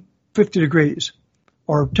U, 50 degrees,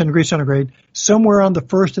 or 10 degrees centigrade, somewhere on the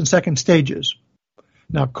first and second stages.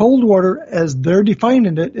 Now, cold water, as they're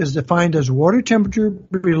defining it, is defined as water temperature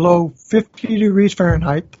below 50 degrees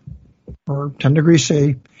Fahrenheit, or 10 degrees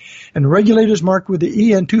C, and regulators marked with the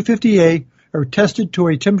EN250A are tested to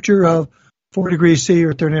a temperature of 4 degrees C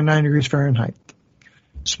or 39 degrees Fahrenheit.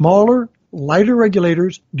 Smaller, lighter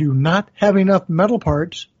regulators do not have enough metal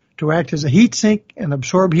parts to act as a heat sink and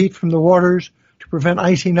absorb heat from the waters to prevent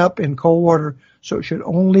icing up in cold water, so it should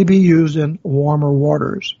only be used in warmer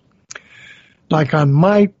waters. Like on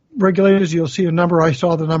my regulators, you'll see a number. I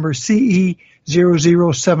saw the number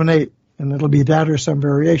CE0078, and it'll be that or some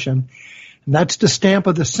variation. And that's the stamp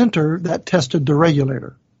of the center that tested the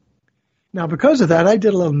regulator. Now, because of that, I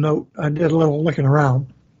did a little looking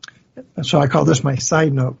around. So I call this my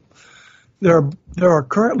side note. There are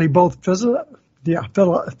currently both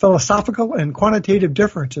philosophical and quantitative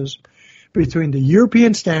differences between the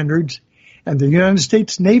European standards and the United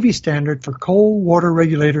States Navy standard for cold water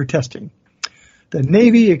regulator testing. The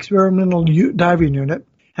Navy Experimental Diving Unit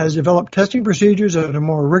has developed testing procedures that are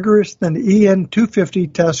more rigorous than the EN 250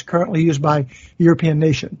 tests currently used by European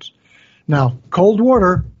nations. Now, cold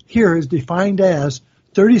water here is defined as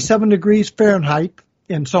 37 degrees Fahrenheit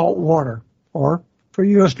in salt water, or, for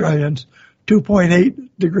you Australians, 2.8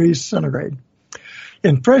 degrees centigrade.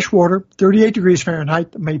 In fresh water, 38 degrees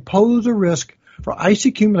Fahrenheit may pose a risk for ice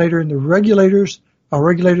accumulator in the regulator's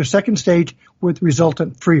second stage with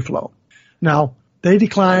resultant free flow. Now, they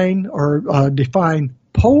define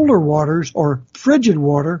polar waters or frigid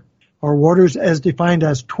water, or waters as defined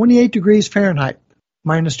as 28 degrees Fahrenheit,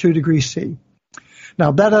 minus 2 degrees C.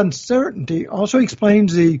 Now, that uncertainty also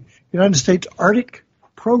explains the United States Arctic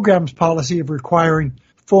program's policy of requiring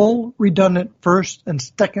full redundant first and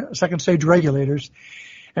second stage regulators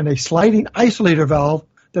and a sliding isolator valve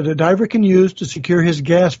that a diver can use to secure his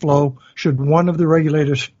gas flow should one of the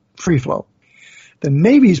regulators free flow. The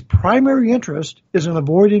Navy's primary interest is in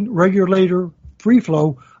avoiding regulator free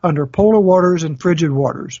flow under polar waters and frigid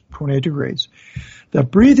waters, 28 degrees. The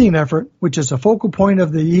breathing effort, which is a focal point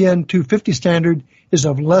of the EN 250 standard, is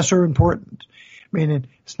of lesser importance, meaning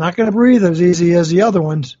it's not going to breathe as easy as the other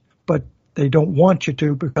ones, but they don't want you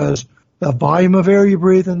to because the volume of air you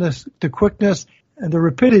breathe and the quickness and the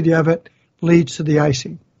rapidity of it leads to the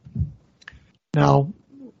icing. Now,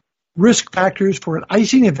 risk factors for an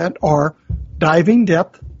icing event are diving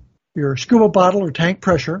depth, your scuba bottle or tank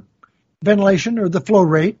pressure, ventilation or the flow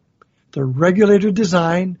rate, the regulator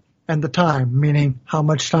design, and the time, meaning how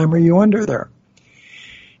much time are you under there.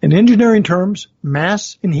 In engineering terms,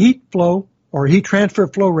 mass and heat flow or heat transfer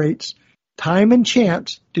flow rates, time and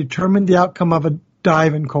chance determine the outcome of a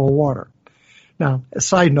dive in cold water. Now, a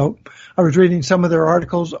side note, I was reading some of their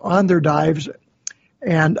articles on their dives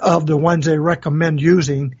and of the ones they recommend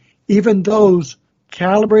using, even those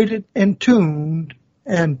calibrated and tuned,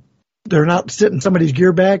 and they're not sitting in somebody's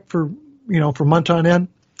gear bag for months on end.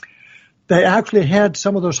 They actually had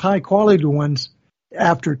some of those high quality ones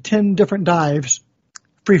after 10 different dives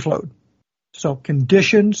free flowed. So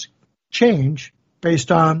conditions change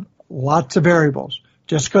based on lots of variables.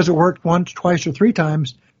 Just because it worked once, twice, or 3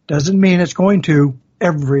 times doesn't mean it's going to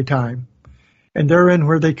every time. And therein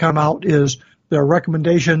where they come out is their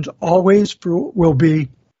recommendations always will be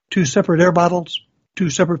 2 separate air bottles, 2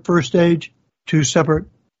 separate first stage, 2 separate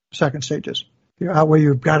second stages. That way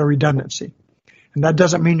you've got a redundancy. And that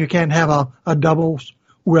doesn't mean you can't have a doubles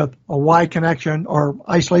with a Y connection or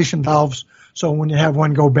isolation valves. So when you have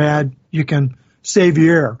one go bad, you can save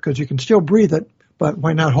your air because you can still breathe it, but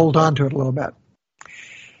why not hold on to it a little bit?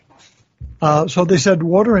 So they said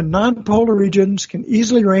water in non-polar regions can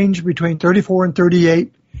easily range between 34 and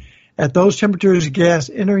 38. At those temperatures, gas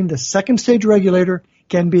entering the second stage regulator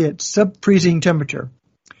can be at sub-freezing temperature.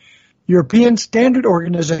 European standard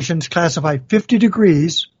organizations classify 50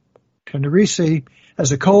 degrees, 10 degrees C,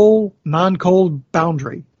 as a cold, non-cold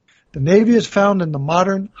boundary. The Navy has found in the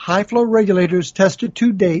modern high-flow regulators tested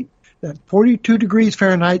to date that 42 degrees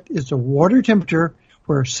Fahrenheit is the water temperature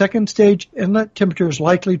where second stage inlet temperature is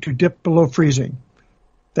likely to dip below freezing.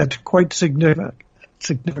 That's quite significant.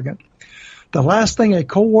 The last thing a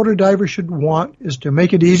cold water diver should want is to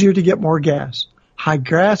make it easier to get more gas. High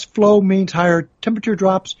gas flow means higher temperature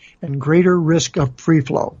drops and greater risk of free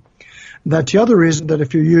flow. That's the other reason that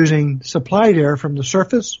if you're using supplied air from the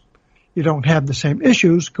surface, you don't have the same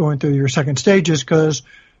issues going through your second stages because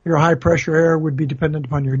your high pressure air would be dependent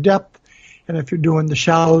upon your depth. And if you're doing the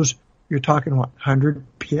shallows, you're talking, 100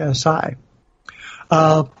 PSI.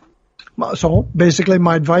 So basically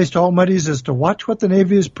my advice to all muddies is to watch what the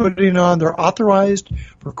Navy is putting on their authorized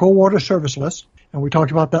for cold water service list. And we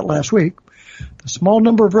talked about that last week. The small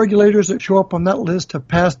number of regulators that show up on that list have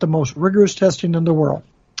passed the most rigorous testing in the world.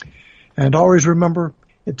 And always remember,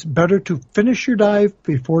 it's better to finish your dive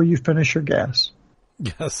before you finish your gas.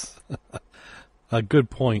 Yes. A good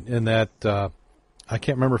point in that I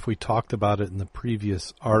can't remember if we talked about it in the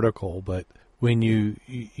previous article, but when you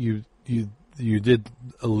did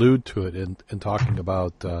allude to it in talking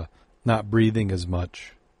about not breathing as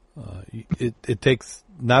much. It takes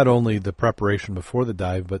not only the preparation before the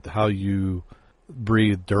dive, but how you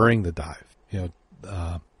breathe during the dive.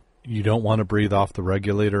 You don't want to breathe off the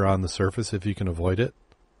regulator on the surface if you can avoid it.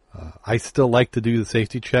 I still like to do the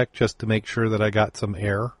safety check just to make sure that I got some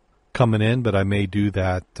air coming in, but I may do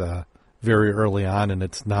that very early on, and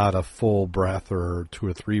it's not a full breath or 2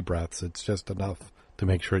 or 3 breaths. It's just enough to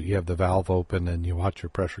make sure that you have the valve open and you watch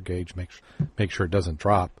your pressure gauge, make sure it doesn't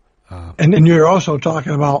drop. And then you're also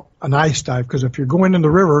talking about an ice dive, because if you're going in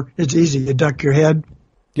the river, it's easy. You duck your head,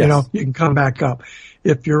 yes. You can come back up.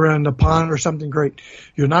 if you're in a pond or something, great.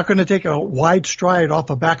 You're not going to take a wide stride off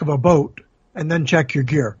the back of a boat and then check your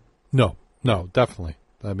gear. No, definitely.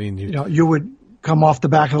 I mean, you would come off the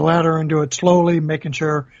back of the ladder and do it slowly, making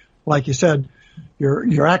sure, like you said,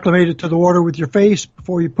 you're acclimated to the water with your face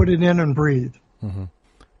before you put it in and breathe. Mm-hmm.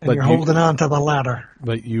 And but you're holding on to the ladder.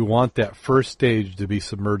 But you want that first stage to be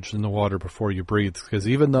submerged in the water before you breathe, because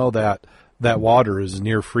even though that water is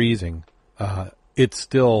near freezing, it's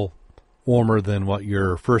still warmer than what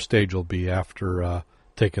your first stage will be after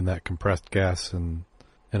taking that compressed gas and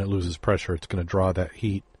it loses pressure. It's going to draw that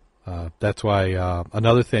heat. That's why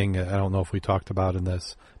another thing, I don't know if we talked about in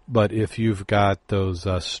this, but if you've got those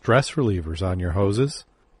stress relievers on your hoses,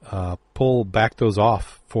 back those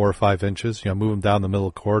off 4 or 5 inches, move them down the middle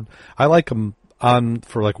of the cord. I like them on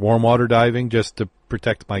for like warm water diving just to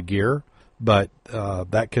protect my gear, but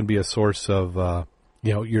that can be a source of,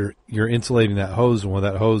 you're insulating that hose, and when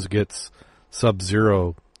that hose gets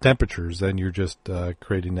sub-zero temperatures, then you're just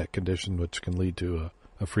creating that condition which can lead to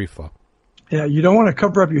a free flow. Yeah, you don't want to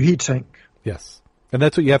cover up your heat sink. Yes, and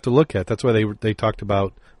that's what you have to look at. That's why they talked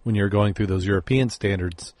about when you're going through those European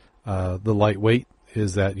standards, the lightweight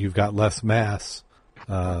is that you've got less mass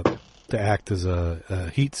to act as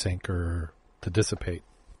a heat sink or to dissipate.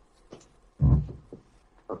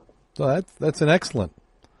 So that's some excellent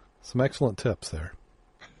tips there.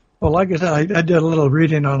 Well, like I said, I did a little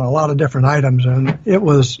reading on a lot of different items, and it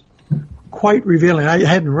was quite revealing. I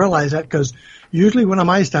hadn't realized that because usually when I'm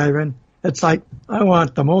ice diving, it's like I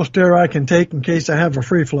want the most air I can take in case I have a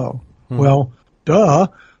free flow. Hmm. Well, duh,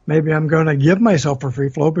 maybe I'm going to give myself a free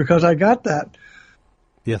flow because I got that.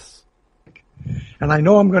 Yes. And I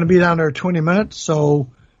know I'm going to be down there 20 minutes, so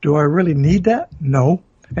do I really need that? No.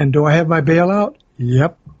 And do I have my bailout?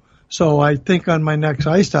 Yep. So I think on my next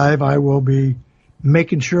ice dive, I will be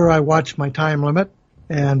making sure I watch my time limit,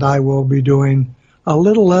 and I will be doing a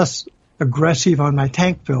little less aggressive on my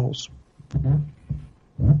tank fills.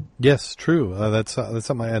 Yes, true. That's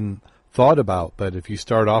something I hadn't thought about. But if you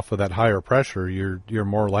start off with that higher pressure, you're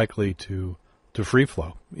more likely to free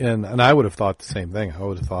flow. And I would have thought the same thing. I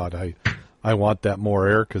would have thought I want that more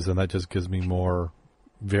air because then that just gives me more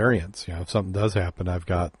variance. If something does happen, I've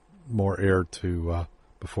got more air to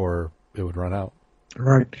before it would run out.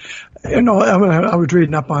 Right. I was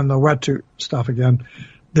reading up on the wetsuit stuff again.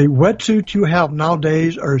 The wetsuits you have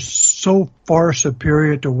nowadays are so far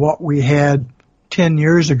superior to what we had 10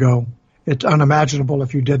 years ago. It's unimaginable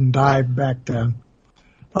if you didn't dive back then.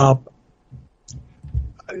 The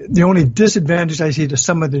only disadvantage I see to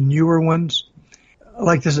some of the newer ones,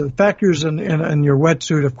 like this, the factors in your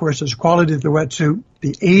wetsuit, of course, is quality of the wetsuit,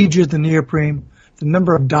 the age of the neoprene, the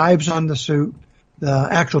number of dives on the suit, the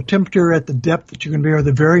actual temperature at the depth that you can be, or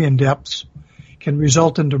the varying depths, can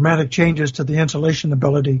result in dramatic changes to the insulation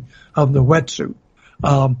ability of the wetsuit.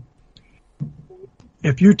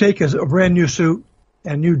 If you take a brand new suit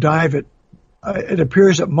and you dive it, it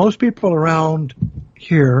appears that most people around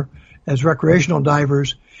here as recreational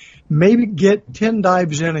divers maybe get 10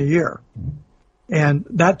 dives in a year. And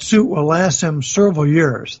that suit will last them several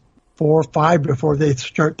years, 4 or 5, before they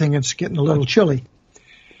start thinking it's getting a little chilly.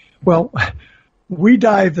 Well, we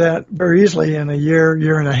dive that very easily in a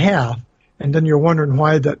year and a half. And then you're wondering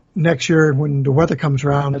why that next year when the weather comes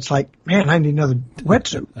around, it's like, man, I need another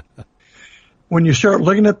wetsuit. When you start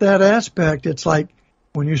looking at that aspect, it's like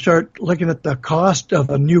when you start looking at the cost of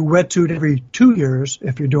a new wetsuit every 2 years,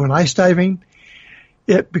 if you're doing ice diving,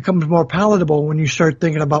 it becomes more palatable when you start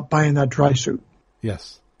thinking about buying that dry suit.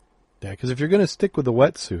 Yes. Yeah, because if you're going to stick with the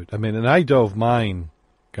wetsuit, and I dove mine,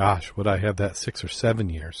 gosh, would I have that 6 or 7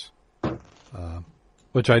 years?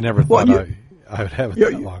 Which I never thought I would have it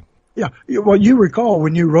that long. Yeah. Well, you recall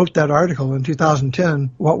when you wrote that article in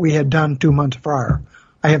 2010, what we had done 2 months prior.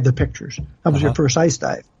 I have the pictures. That was your first ice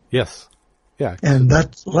dive. Yes. Yeah. And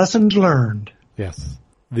that's lessons learned. Yes.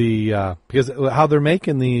 Because how they're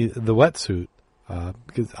making the wetsuit,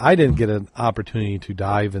 because I didn't get an opportunity to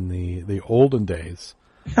dive in the olden days,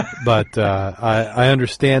 but I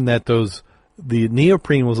understand that the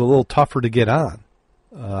neoprene was a little tougher to get on.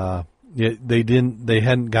 They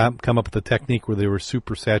hadn't come up with a technique where they were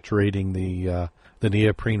super saturating the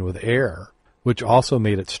neoprene with air, which also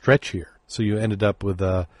made it stretchier. So you ended up with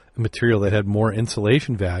a material that had more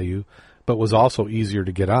insulation value, but was also easier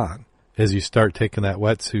to get on. As you start taking that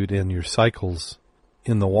wetsuit in your cycles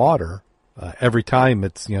in the water, every time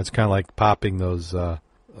it's kind of like popping those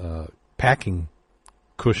packing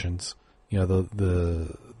cushions.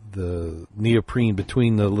 The neoprene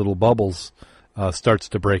between the little bubbles starts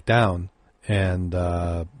to break down, and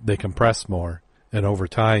they compress more. And over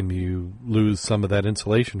time, you lose some of that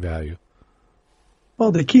insulation value.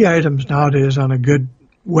 Well, the key items nowadays on a good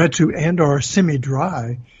wetsuit and or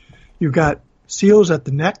semi-dry, you've got seals at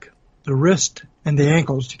the neck, the wrist, and the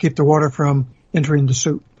ankles to keep the water from entering the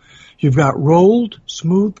suit. You've got rolled,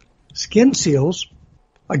 smooth skin seals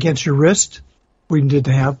against your wrist. We need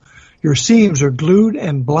to have. Your seams are glued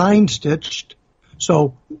and blind stitched,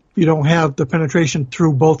 so you don't have the penetration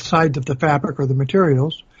through both sides of the fabric or the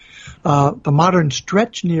materials. The modern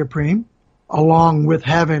stretch neoprene, along with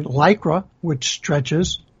having Lycra, which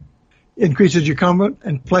stretches, increases your comfort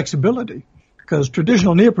and flexibility, because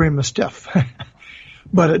traditional neoprene is stiff,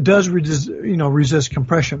 but it does resist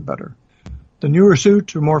compression better. The newer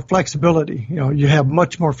suits are more flexibility. You have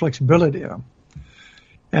much more flexibility in them.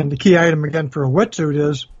 And the key item again for a wetsuit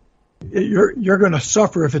is you're going to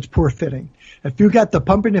suffer if it's poor fitting. If you got the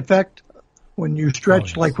pumping effect when you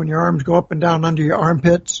stretch, like when your arms go up and down under your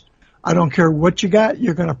armpits, I don't care what you got,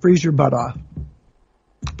 you're going to freeze your butt off.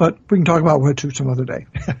 But we can talk about wetsuits some other day.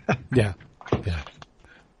 Yeah.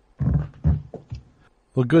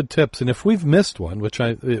 Well, good tips. And if we've missed one, which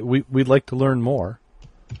we'd like to learn more,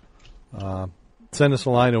 send us a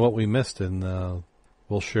line of what we missed, and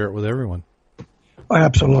we'll share it with everyone. Oh,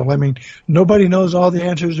 absolutely. I mean, nobody knows all the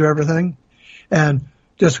answers to everything. And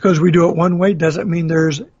just because we do it one way doesn't mean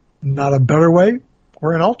there's not a better way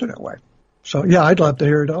or an alternate way. So, yeah, I'd love to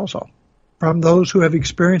hear it also from those who have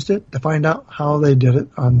experienced it to find out how they did it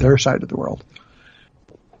on their side of the world.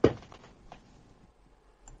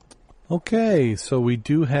 Okay, so we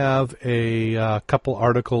do have a couple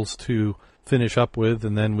articles to finish up with,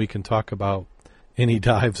 and then we can talk about any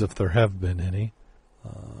dives if there have been any.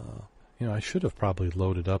 I should have probably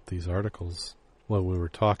loaded up these articles while we were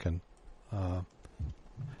talking.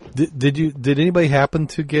 Did anybody happen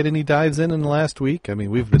to get any dives in the last week? I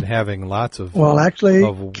mean, we've been having lots of. Well, actually,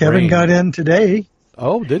 Kevin rain. Got in today.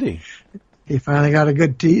 Oh, did he? He finally got a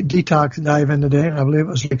good detox dive in today. I believe it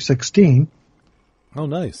was like 16. Oh,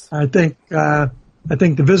 nice. I think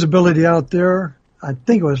the visibility out there, I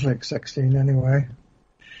think it was like 16 anyway.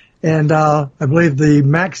 And I believe the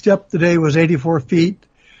max depth today was 84 feet.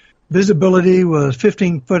 Visibility was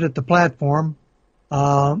 15 foot at the platform,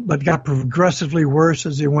 but got progressively worse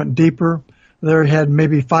as they went deeper. There had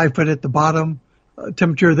maybe 5 foot at the bottom.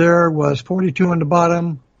 Temperature there was 42 on the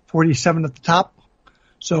bottom, 47 at the top.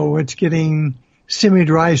 So it's getting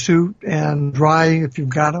semi-dry suit and dry if you've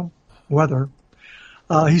got them, weather.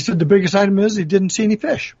 He said the biggest item is he didn't see any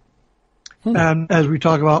fish. And as we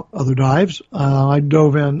talk about other dives, I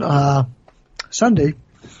dove in Sunday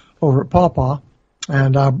over at Paw Paw,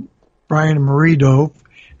 and Brian and Marie dove,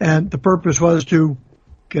 and the purpose was to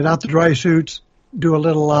get out the dry suits, do a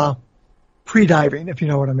little pre-diving, if you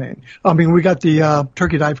know what I mean. I mean, we got the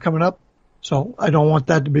turkey dive coming up, so I don't want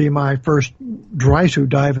that to be my first dry suit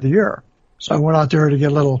dive of the year. So I went out there to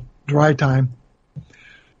get a little dry time.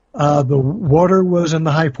 The water was in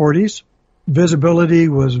the high 40s. Visibility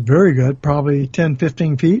was very good, probably 10,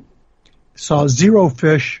 15 feet. Saw 0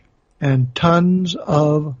 fish and tons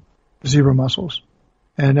of zebra mussels.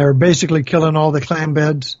 And they're basically killing all the clam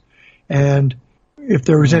beds. And if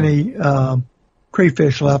there was any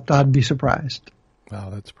crayfish left, I'd be surprised. Wow,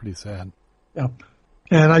 that's pretty sad. Yep.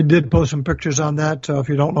 And I did post some pictures on that, so if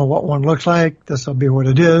you don't know what one looks like, this will be what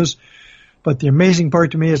it is. But the amazing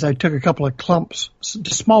part to me is I took a couple of clumps,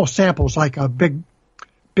 small samples, like a big,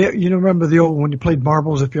 you remember the old, when you played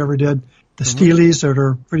marbles, if you ever did, the steelies that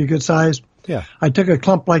are pretty good size? Yeah. I took a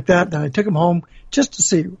clump like that, and I took them home just to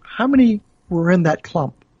see how many were in that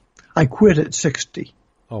clump. I quit at 60.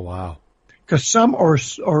 Oh, wow. Because some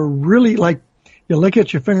are really like, you look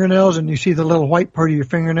at your fingernails and you see the little white part of your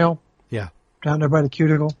fingernail. Yeah. Down there by the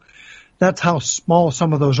cuticle. That's how small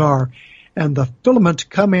some of those are. And the filaments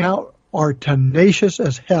coming out are tenacious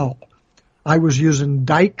as hell. I was using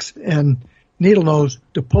dikes and needle nose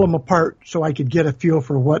to pull them apart so I could get a feel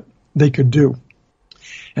for what they could do.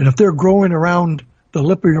 And if they're growing around the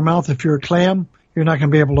lip of your mouth, if you're a clam, you're not going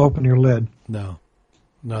to be able to open your lid. No,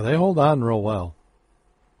 they hold on real well.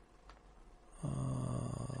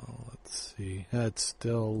 Let's see. It's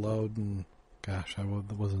still loading. Gosh, I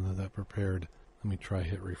wasn't that prepared. Let me try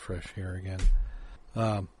hit refresh here again.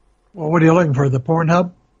 Well, what are you looking for? The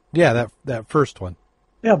Pornhub? Yeah, that first one.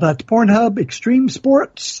 Yeah, that's Pornhub Extreme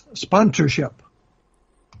Sports Sponsorship.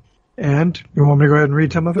 And you want me to go ahead and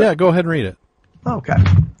read some of it? Yeah, go ahead and read it. Okay.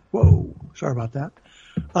 Whoa, sorry about that.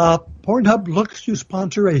 Pornhub looks to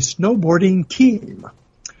sponsor a snowboarding team.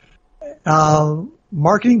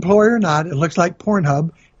 Marketing ploy or not, it looks like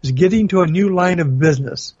Pornhub is getting to a new line of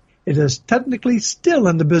business. It is technically still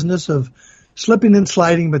in the business of slipping and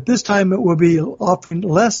sliding, but this time it will be offering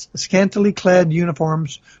less scantily clad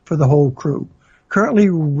uniforms for the whole crew. currently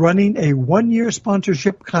running a 1-year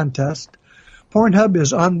sponsorship contest. Pornhub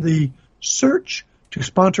is on the search to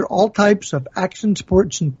sponsor all types of action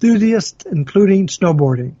sports enthusiasts, including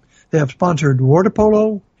snowboarding. They have sponsored water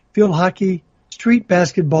polo, field hockey, street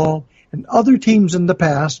basketball, and other teams in the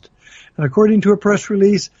past. And according to a press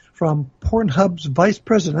release from Pornhub's vice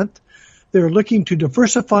president, they're looking to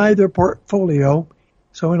diversify their portfolio.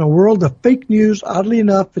 So in a world of fake news, oddly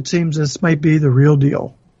enough, it seems this might be the real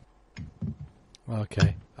deal.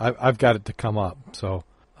 Okay. I've got it to come up. So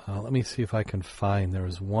let me see if I can find. There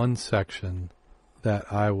was one section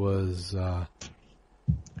that I was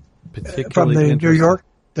particularly from the interested.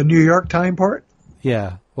 The New York Times part?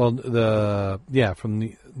 Yeah. Well, from the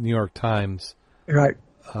New York Times. Right.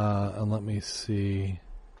 And let me see.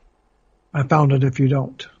 I found it if you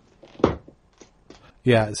don't.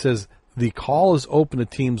 Yeah, it says the call is open to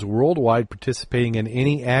teams worldwide participating in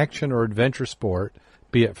any action or adventure sport,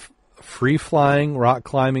 be it free flying, rock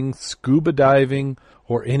climbing, scuba diving,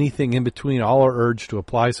 or anything in between. All are urged to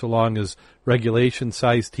apply so long as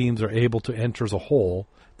regulation-sized teams are able to enter as a whole.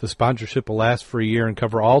 The sponsorship will last for a year and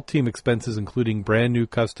cover all team expenses, including brand new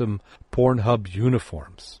custom Pornhub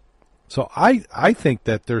uniforms. So I think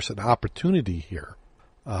that there's an opportunity here.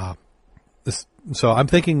 So I'm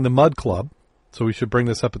thinking the Mud Club. So we should bring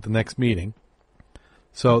this up at the next meeting.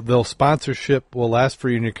 So the sponsorship will last for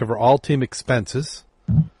a year and cover all team expenses,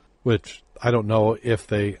 which I don't know if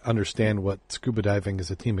they understand what scuba diving as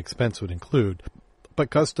a team expense would include, but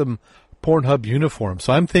custom Pornhub uniforms.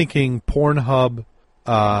 So I'm thinking Pornhub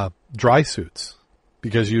dry suits,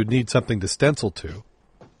 because you'd need something to stencil to.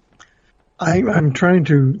 I'm trying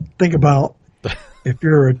to think about if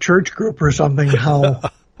you're a church group or something, how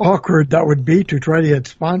awkward that would be to try to get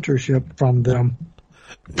sponsorship from them.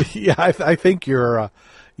 Yeah, I think your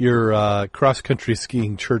cross-country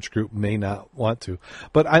skiing church group may not want to.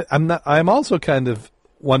 But I'm also kind of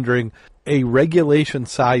wondering, a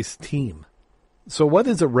regulation-sized team. So what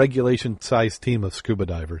is a regulation-sized team of scuba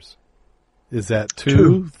divers? Is that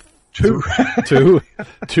two,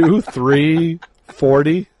 3,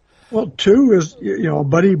 40? Well, 2 is,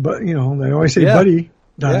 buddy, but, they always say buddy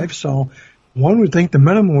dive, so one would think the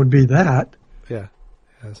minimum would be that. Yeah.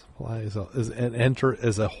 And enter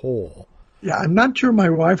as a whole. Yeah, I'm not sure my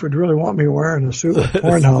wife would really want me wearing a suit with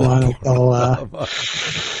Pornhub on it, so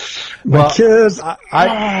my kids,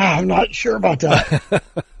 I'm not sure about that.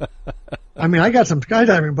 I mean, I got some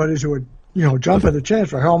skydiving buddies who would, jump at the chance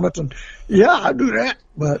for helmets, and I'd do that.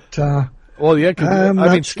 But well, yeah,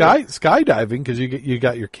 skydiving, because you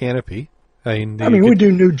got your canopy. We do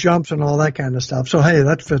new jumps and all that kind of stuff. So hey,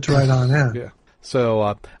 that fits right on in. Yeah.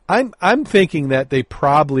 So I'm thinking that they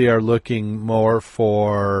probably are looking more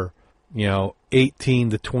for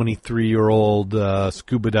 18 to 23-year-old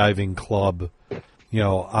scuba diving club,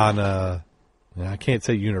 on a, I can't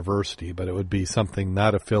say university, but it would be something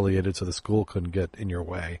not affiliated so the school couldn't get in your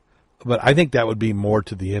way. But I think that would be more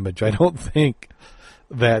to the image. I don't think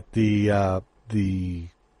that the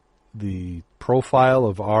profile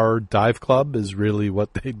of our dive club is really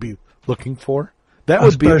what they'd be looking for. That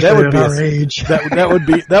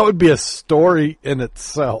would be a story in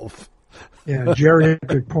itself. Yeah,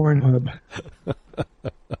 geriatric Pornhub.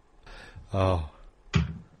 Oh.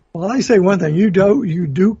 Well, I say one thing: you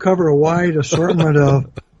do cover a wide assortment of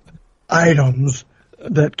items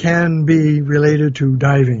that can be related to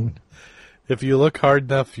diving. If you look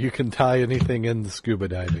hard enough, you can tie anything into scuba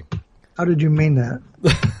diving. How did you mean that?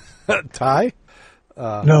 Tie?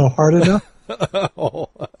 No, hard enough?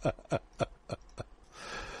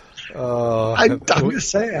 I'm just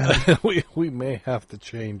saying. We may have to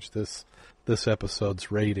change this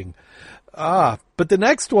episode's rating. But the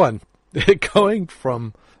next one, going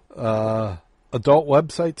from adult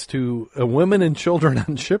websites to women and children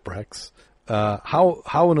on shipwrecks,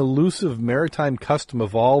 how an elusive maritime custom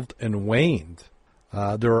evolved and waned.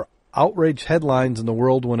 There are outraged headlines in the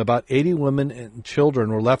world when about 80 women and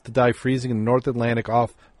children were left to die freezing in the North Atlantic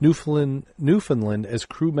off Newfoundland as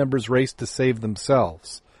crew members raced to save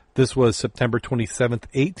themselves. This was September 27th,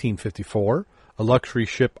 1854. A luxury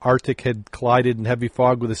ship, Arctic, had collided in heavy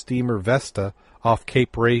fog with a steamer, Vesta, off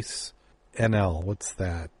Cape Race, NL. What's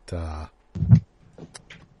that?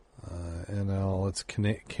 NL, it's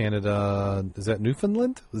Canada. Is that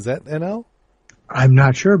Newfoundland? Is that NL? I'm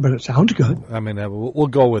not sure, but it sounds good. I mean, we'll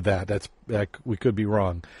go with that. We could be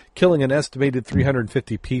wrong. Killing an estimated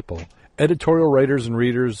 350 people. Editorial writers and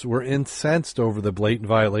readers were incensed over the blatant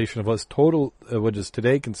violation of what is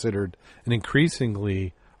today considered an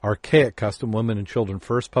increasingly archaic custom, women and children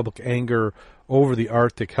first. Public anger over the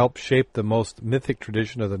Arctic helped shape the most mythic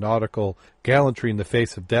tradition of the nautical gallantry in the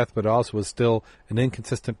face of death, but also was still an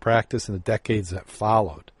inconsistent practice in the decades that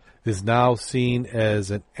followed. It is now seen as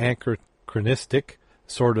an anachronistic,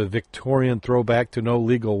 sort of Victorian throwback to no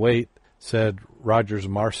legal weight, said Rogers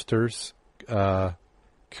Marsters,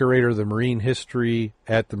 curator of the marine history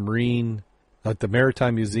at the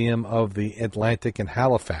Maritime Museum of the Atlantic in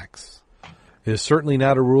Halifax. It is certainly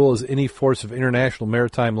not a rule as any force of international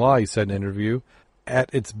maritime law, he said in an interview.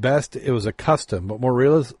 At its best, it was a custom, but more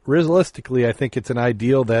realistically, I think it's an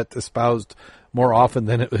ideal that espoused more often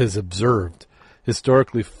than it is observed.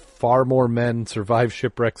 Historically, far more men survive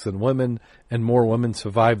shipwrecks than women, and more women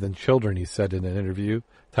survive than children, he said in an interview.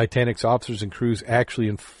 Titanic's officers and crews actually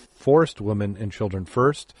enforced women and children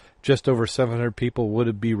first. Just over 700 people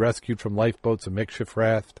would be rescued from lifeboats and makeshift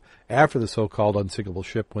raft after the so-called unsinkable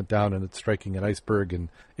ship went down in its striking an iceberg in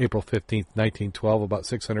April 15, 1912, about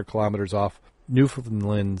 600 kilometers off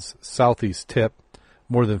Newfoundland's southeast tip.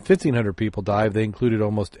 More than 1,500 people died. They included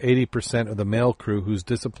almost 80% of the male crew, whose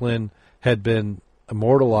discipline had been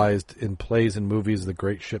immortalized in plays and movies of the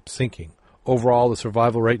great ship sinking. Overall, the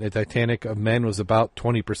survival rate in the Titanic of men was about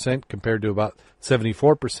 20%, compared to about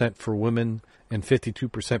 74% for women and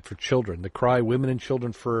 52% for children. The cry, "Women and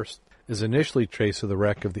Children First," is initially traced to the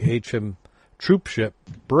wreck of the HM troop ship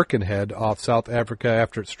Birkenhead off South Africa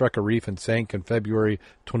after it struck a reef and sank on February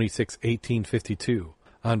 26, 1852.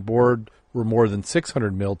 On board were more than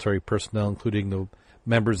 600 military personnel, including the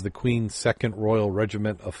members of the Queen's 2nd Royal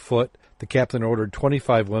Regiment of Foot. The captain ordered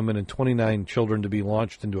 25 women and 29 children to be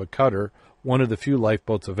launched into a cutter, one of the few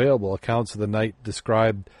lifeboats available. Accounts of the night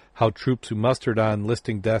described how troops who mustered on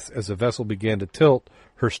listing deaths as the vessel began to tilt,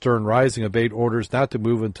 her stern rising, obeyed orders not to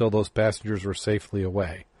move until those passengers were safely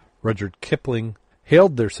away. Rudyard Kipling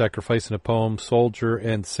hailed their sacrifice in a poem, Soldier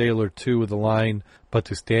and Sailor too, with the line, "But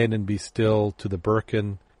to stand and be still to the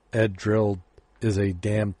Birken Ed drilled is a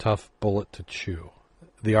damn tough bullet to chew."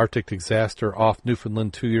 The Arctic disaster off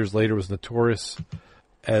Newfoundland 2 years later was notorious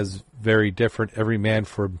as very different every man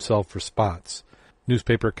for himself response.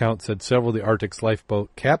 Newspaper accounts said several of the Arctic's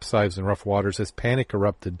lifeboat capsized in rough waters as panic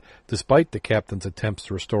erupted despite the captain's attempts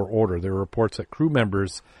to restore order. There were reports that crew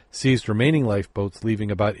members seized remaining lifeboats,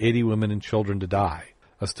 leaving about 80 women and children to die.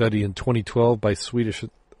 A study in 2012 by Swedish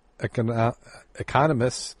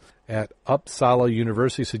economists at Uppsala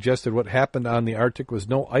University suggested what happened on the Arctic was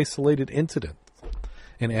no isolated incident.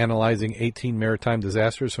 In analyzing 18 maritime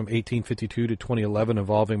disasters from 1852 to 2011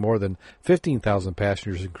 involving more than 15,000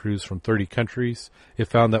 passengers and crews from 30 countries, it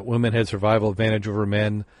found that women had survival advantage over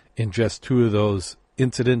men in just 2 of those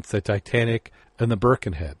incidents, the Titanic and the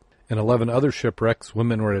Birkenhead. In 11 other shipwrecks,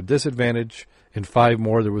 women were at a disadvantage. In 5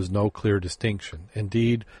 more, there was no clear distinction.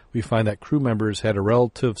 Indeed, we find that crew members had a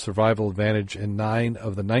relative survival advantage in 9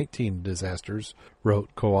 of the 19 disasters,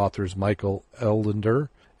 wrote co-authors Michael Eldender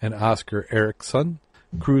and Oscar Eriksson.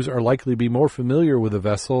 Crews are likely to be more familiar with a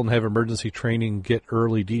vessel and have emergency training and get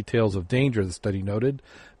early details of danger, the study noted.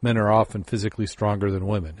 Men are often physically stronger than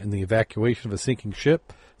women. In the evacuation of a sinking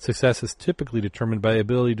ship, success is typically determined by the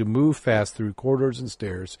ability to move fast through corridors and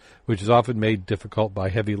stairs, which is often made difficult by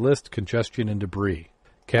heavy list, congestion, and debris.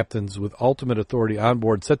 Captains with ultimate authority on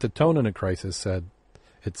board set the tone in a crisis,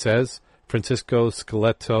 says Francisco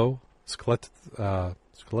Scalettino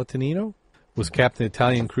was captain of the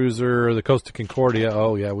Italian cruiser, the Costa Concordia.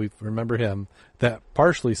 Oh, yeah, we remember him. That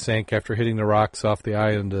partially sank after hitting the rocks off the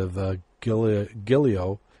island of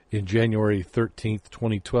Giglio in January 13,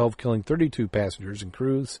 2012, killing 32 passengers and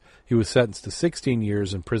crews. He was sentenced to 16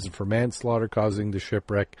 years in prison for manslaughter, causing the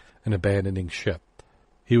shipwreck and abandoning ship.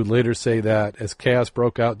 He would later say that as chaos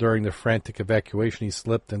broke out during the frantic evacuation, he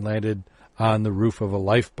slipped and landed on the roof of a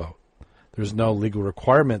lifeboat. There's no legal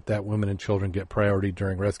requirement that women and children get priority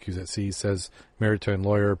during rescues at sea, says maritime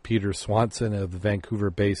lawyer Peter Swanson of the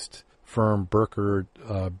Vancouver-based firm Bernard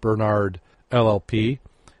LLP.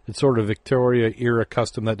 It's sort of Victoria-era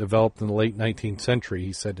custom that developed in the late 19th century,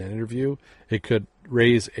 he said in an interview. It could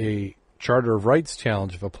raise a Charter of Rights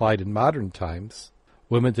challenge if applied in modern times.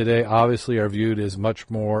 Women today obviously are viewed as much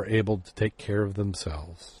more able to take care of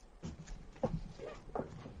themselves.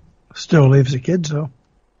 Still leaves the kids, though.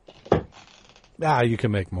 You can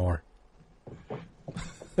make more.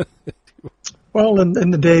 Well, in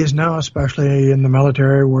the days now, especially in the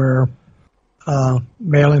military, where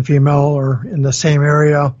male and female are in the same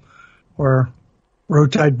area, where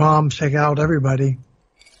roadside bombs take out everybody.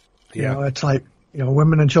 Yeah. It's like,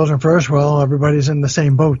 women and children first. Well, everybody's in the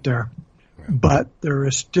same boat there. Yeah. But there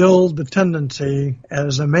is still the tendency,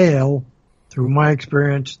 as a male, through my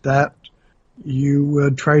experience, that you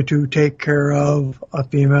would try to take care of a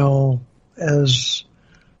female as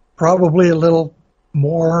probably a little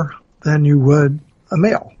more than you would a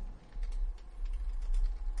male.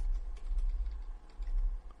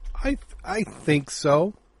 I think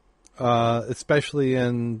so, especially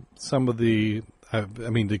in some of the,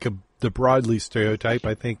 the broadly stereotype.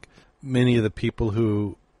 I think many of the people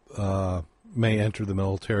who may enter the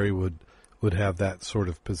military would have that sort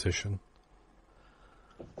of position.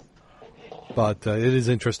 But it is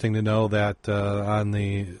interesting to know that on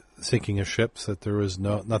the sinking of ships that there was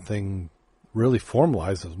nothing really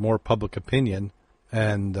formalized. It was more public opinion,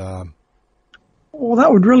 and well,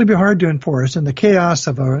 that would really be hard to enforce in the chaos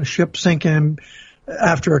of a ship sinking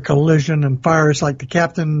after a collision and fires like the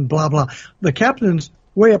captain, blah, blah. The captain's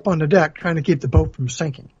way up on the deck trying to keep the boat from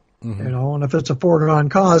sinking, and if it's a foregone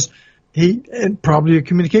cause, probably a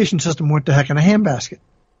communication system went to heck in a handbasket.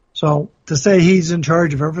 So to say he's in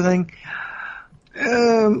charge of everything,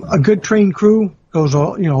 a good trained crew goes a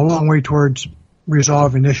long way towards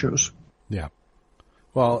resolving issues. Yeah.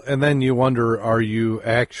 Well, and then you wonder, are you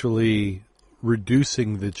actually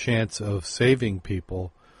reducing the chance of saving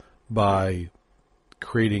people by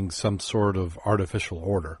creating some sort of artificial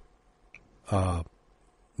order?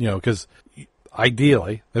 Because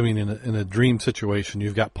ideally, in a dream situation,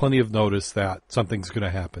 you've got plenty of notice that something's going to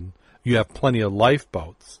happen. You have plenty of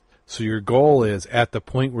lifeboats. So your goal is, at the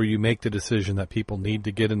point where you make the decision that people need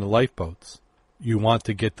to get in the lifeboats, you want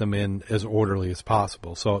to get them in as orderly as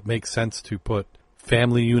possible. So it makes sense to put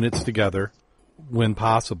family units together when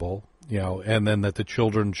possible, and then that the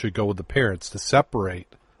children should go with the parents to separate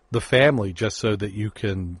the family just so that you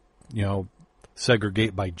can,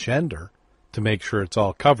 segregate by gender to make sure it's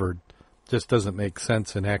all covered. Just doesn't make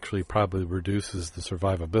sense and actually probably reduces the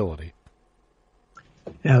survivability.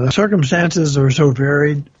 Yeah, the circumstances are so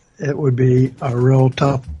varied, it would be a real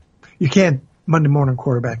tough. You can't Monday morning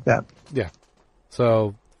quarterback that. Yeah.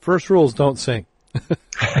 So first rule is don't sink.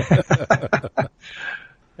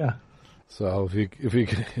 Yeah. So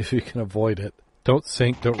if you can avoid it, don't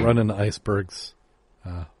sink, don't run into icebergs.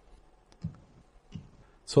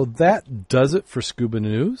 So that does it for Scuba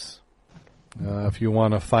News. If you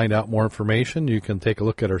want to find out more information, you can take a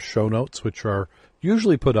look at our show notes, which are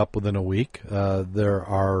usually put up within a week. There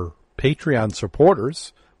are Patreon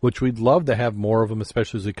supporters, which we'd love to have more of them,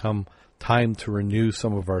 especially as we come time to renew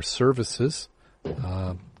some of our services.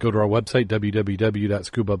 Go to our website,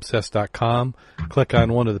 www.scubaobsessed.com, click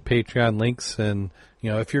on one of the Patreon links, and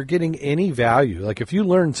if you're getting any value, like if you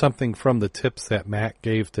learned something from the tips that Matt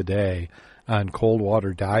gave today on cold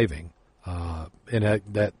water diving, and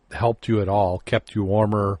that helped you at all, kept you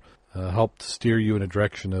warmer, helped steer you in a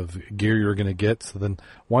direction of gear you're going to get, so then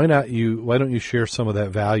why don't you share some of that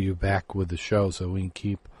value back with the show so we can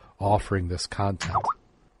keep offering this content.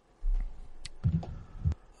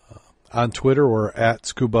 On Twitter, we're at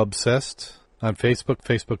Scuba Obsessed. On Facebook,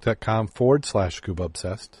 facebook.com/Scuba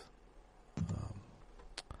Obsessed.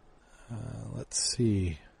 Let's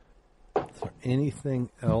see. Is there anything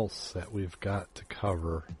else that we've got to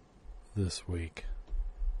cover this week?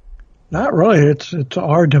 Not really. It's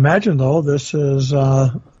hard to imagine, though. This is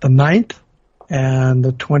the 9th and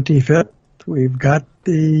the 25th. We've got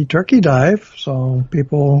the turkey dive, so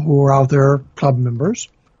people who are out there, club members,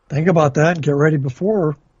 think about that and get ready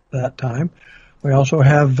before that time. We also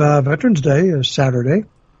have Veterans Day is Saturday.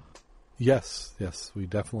 Yes, we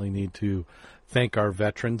definitely need to thank our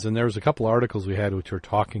veterans. And there was a couple articles we had which were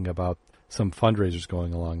talking about some fundraisers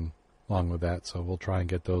going along with that, so we'll try and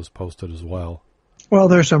get those posted as well. Well,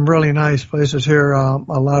 there's some really nice places here. A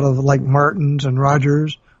lot of, like Martin's and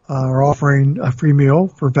Rogers, are offering a free meal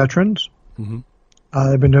for veterans. Mm-hmm.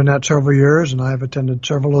 They've been doing that several years, and I've attended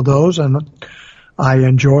several of those, and I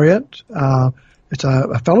enjoy it. It's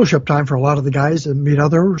a fellowship time for a lot of the guys that meet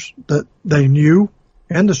others that they knew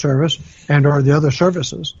in the service and or the other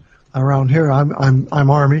services around here. I'm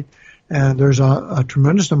Army, and there's a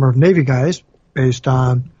tremendous number of Navy guys based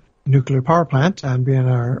on nuclear power plants and being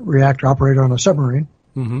a reactor operator on a submarine.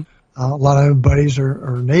 Mm-hmm. A lot of buddies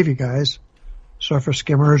are Navy guys, surface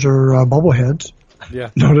skimmers or bubbleheads. Yeah.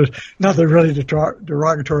 Not that really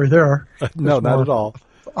derogatory there. No, not at all.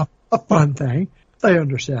 A fun thing. They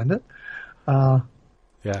understand it. Yeah,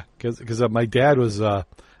 because my dad was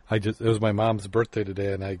it was my mom's birthday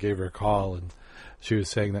today, and I gave her a call, and she was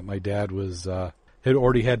saying that my dad was had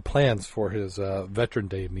already had plans for his Veteran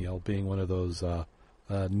Day meal, being one of those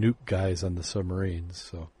nuke guys on the submarines.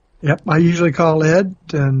 So. Yep, I usually call Ed,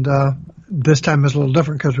 and this time is a little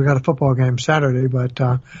different because we got a football game Saturday, but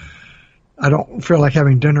I don't feel like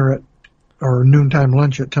having dinner or noontime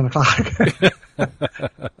lunch at 10 o'clock.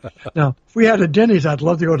 Now, if we had a Denny's, I'd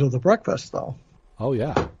love to go to the breakfast, though. Oh,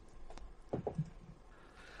 yeah.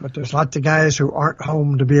 But there's lots of guys who aren't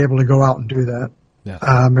home to be able to go out and do that.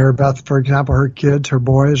 Yeah. Mary Beth, for example, her kids, her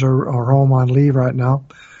boys are home on leave right now.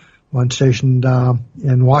 One stationed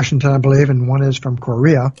in Washington, I believe, and one is from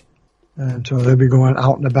Korea. And so they'll be going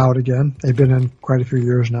out and about again. They've been in quite a few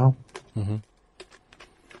years now. Mm-hmm.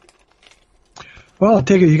 Well, I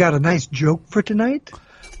take it you got a nice joke for tonight?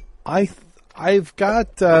 I've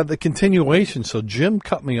got the continuation. So Jim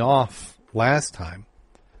cut me off last time,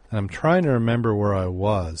 and I'm trying to remember where I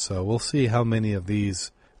was. So we'll see how many of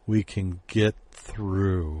these we can get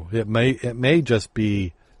through. It may just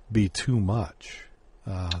be too much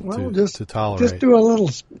to tolerate. Just do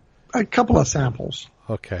a couple of samples.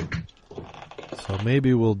 Okay. So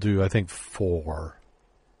maybe we'll do, I think, 4.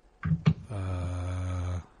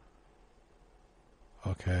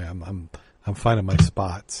 Okay, I'm finding my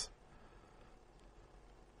spots.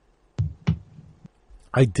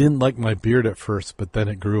 I didn't like my beard at first, but then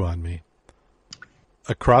it grew on me.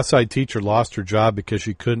 A cross-eyed teacher lost her job because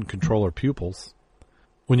she couldn't control her pupils.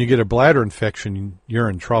 When you get a bladder infection, you're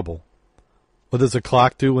in trouble. What does a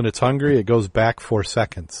clock do when it's hungry? It goes back 4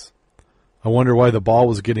 seconds. I wonder why the ball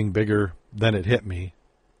was getting bigger, then it hit me.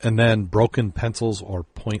 And then broken pencils are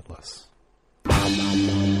pointless.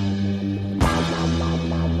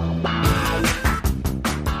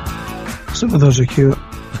 Some of those are cute.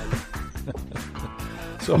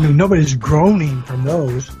 So, I mean, nobody's groaning from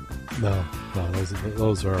those. No,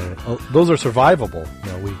 those are survivable.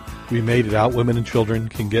 You know, we made it out. Women and children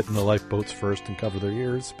can get in the lifeboats first and cover their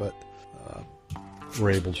ears, but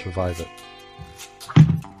we're able to survive it.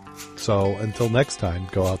 So until next time,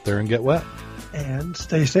 go out there and get wet. And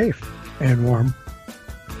stay safe and warm.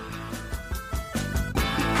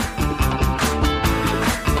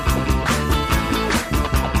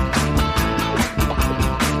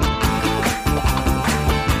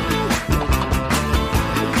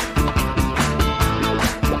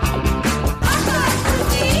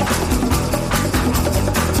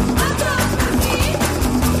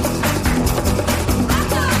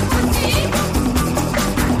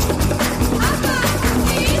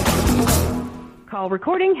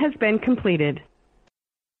 Recording has been completed.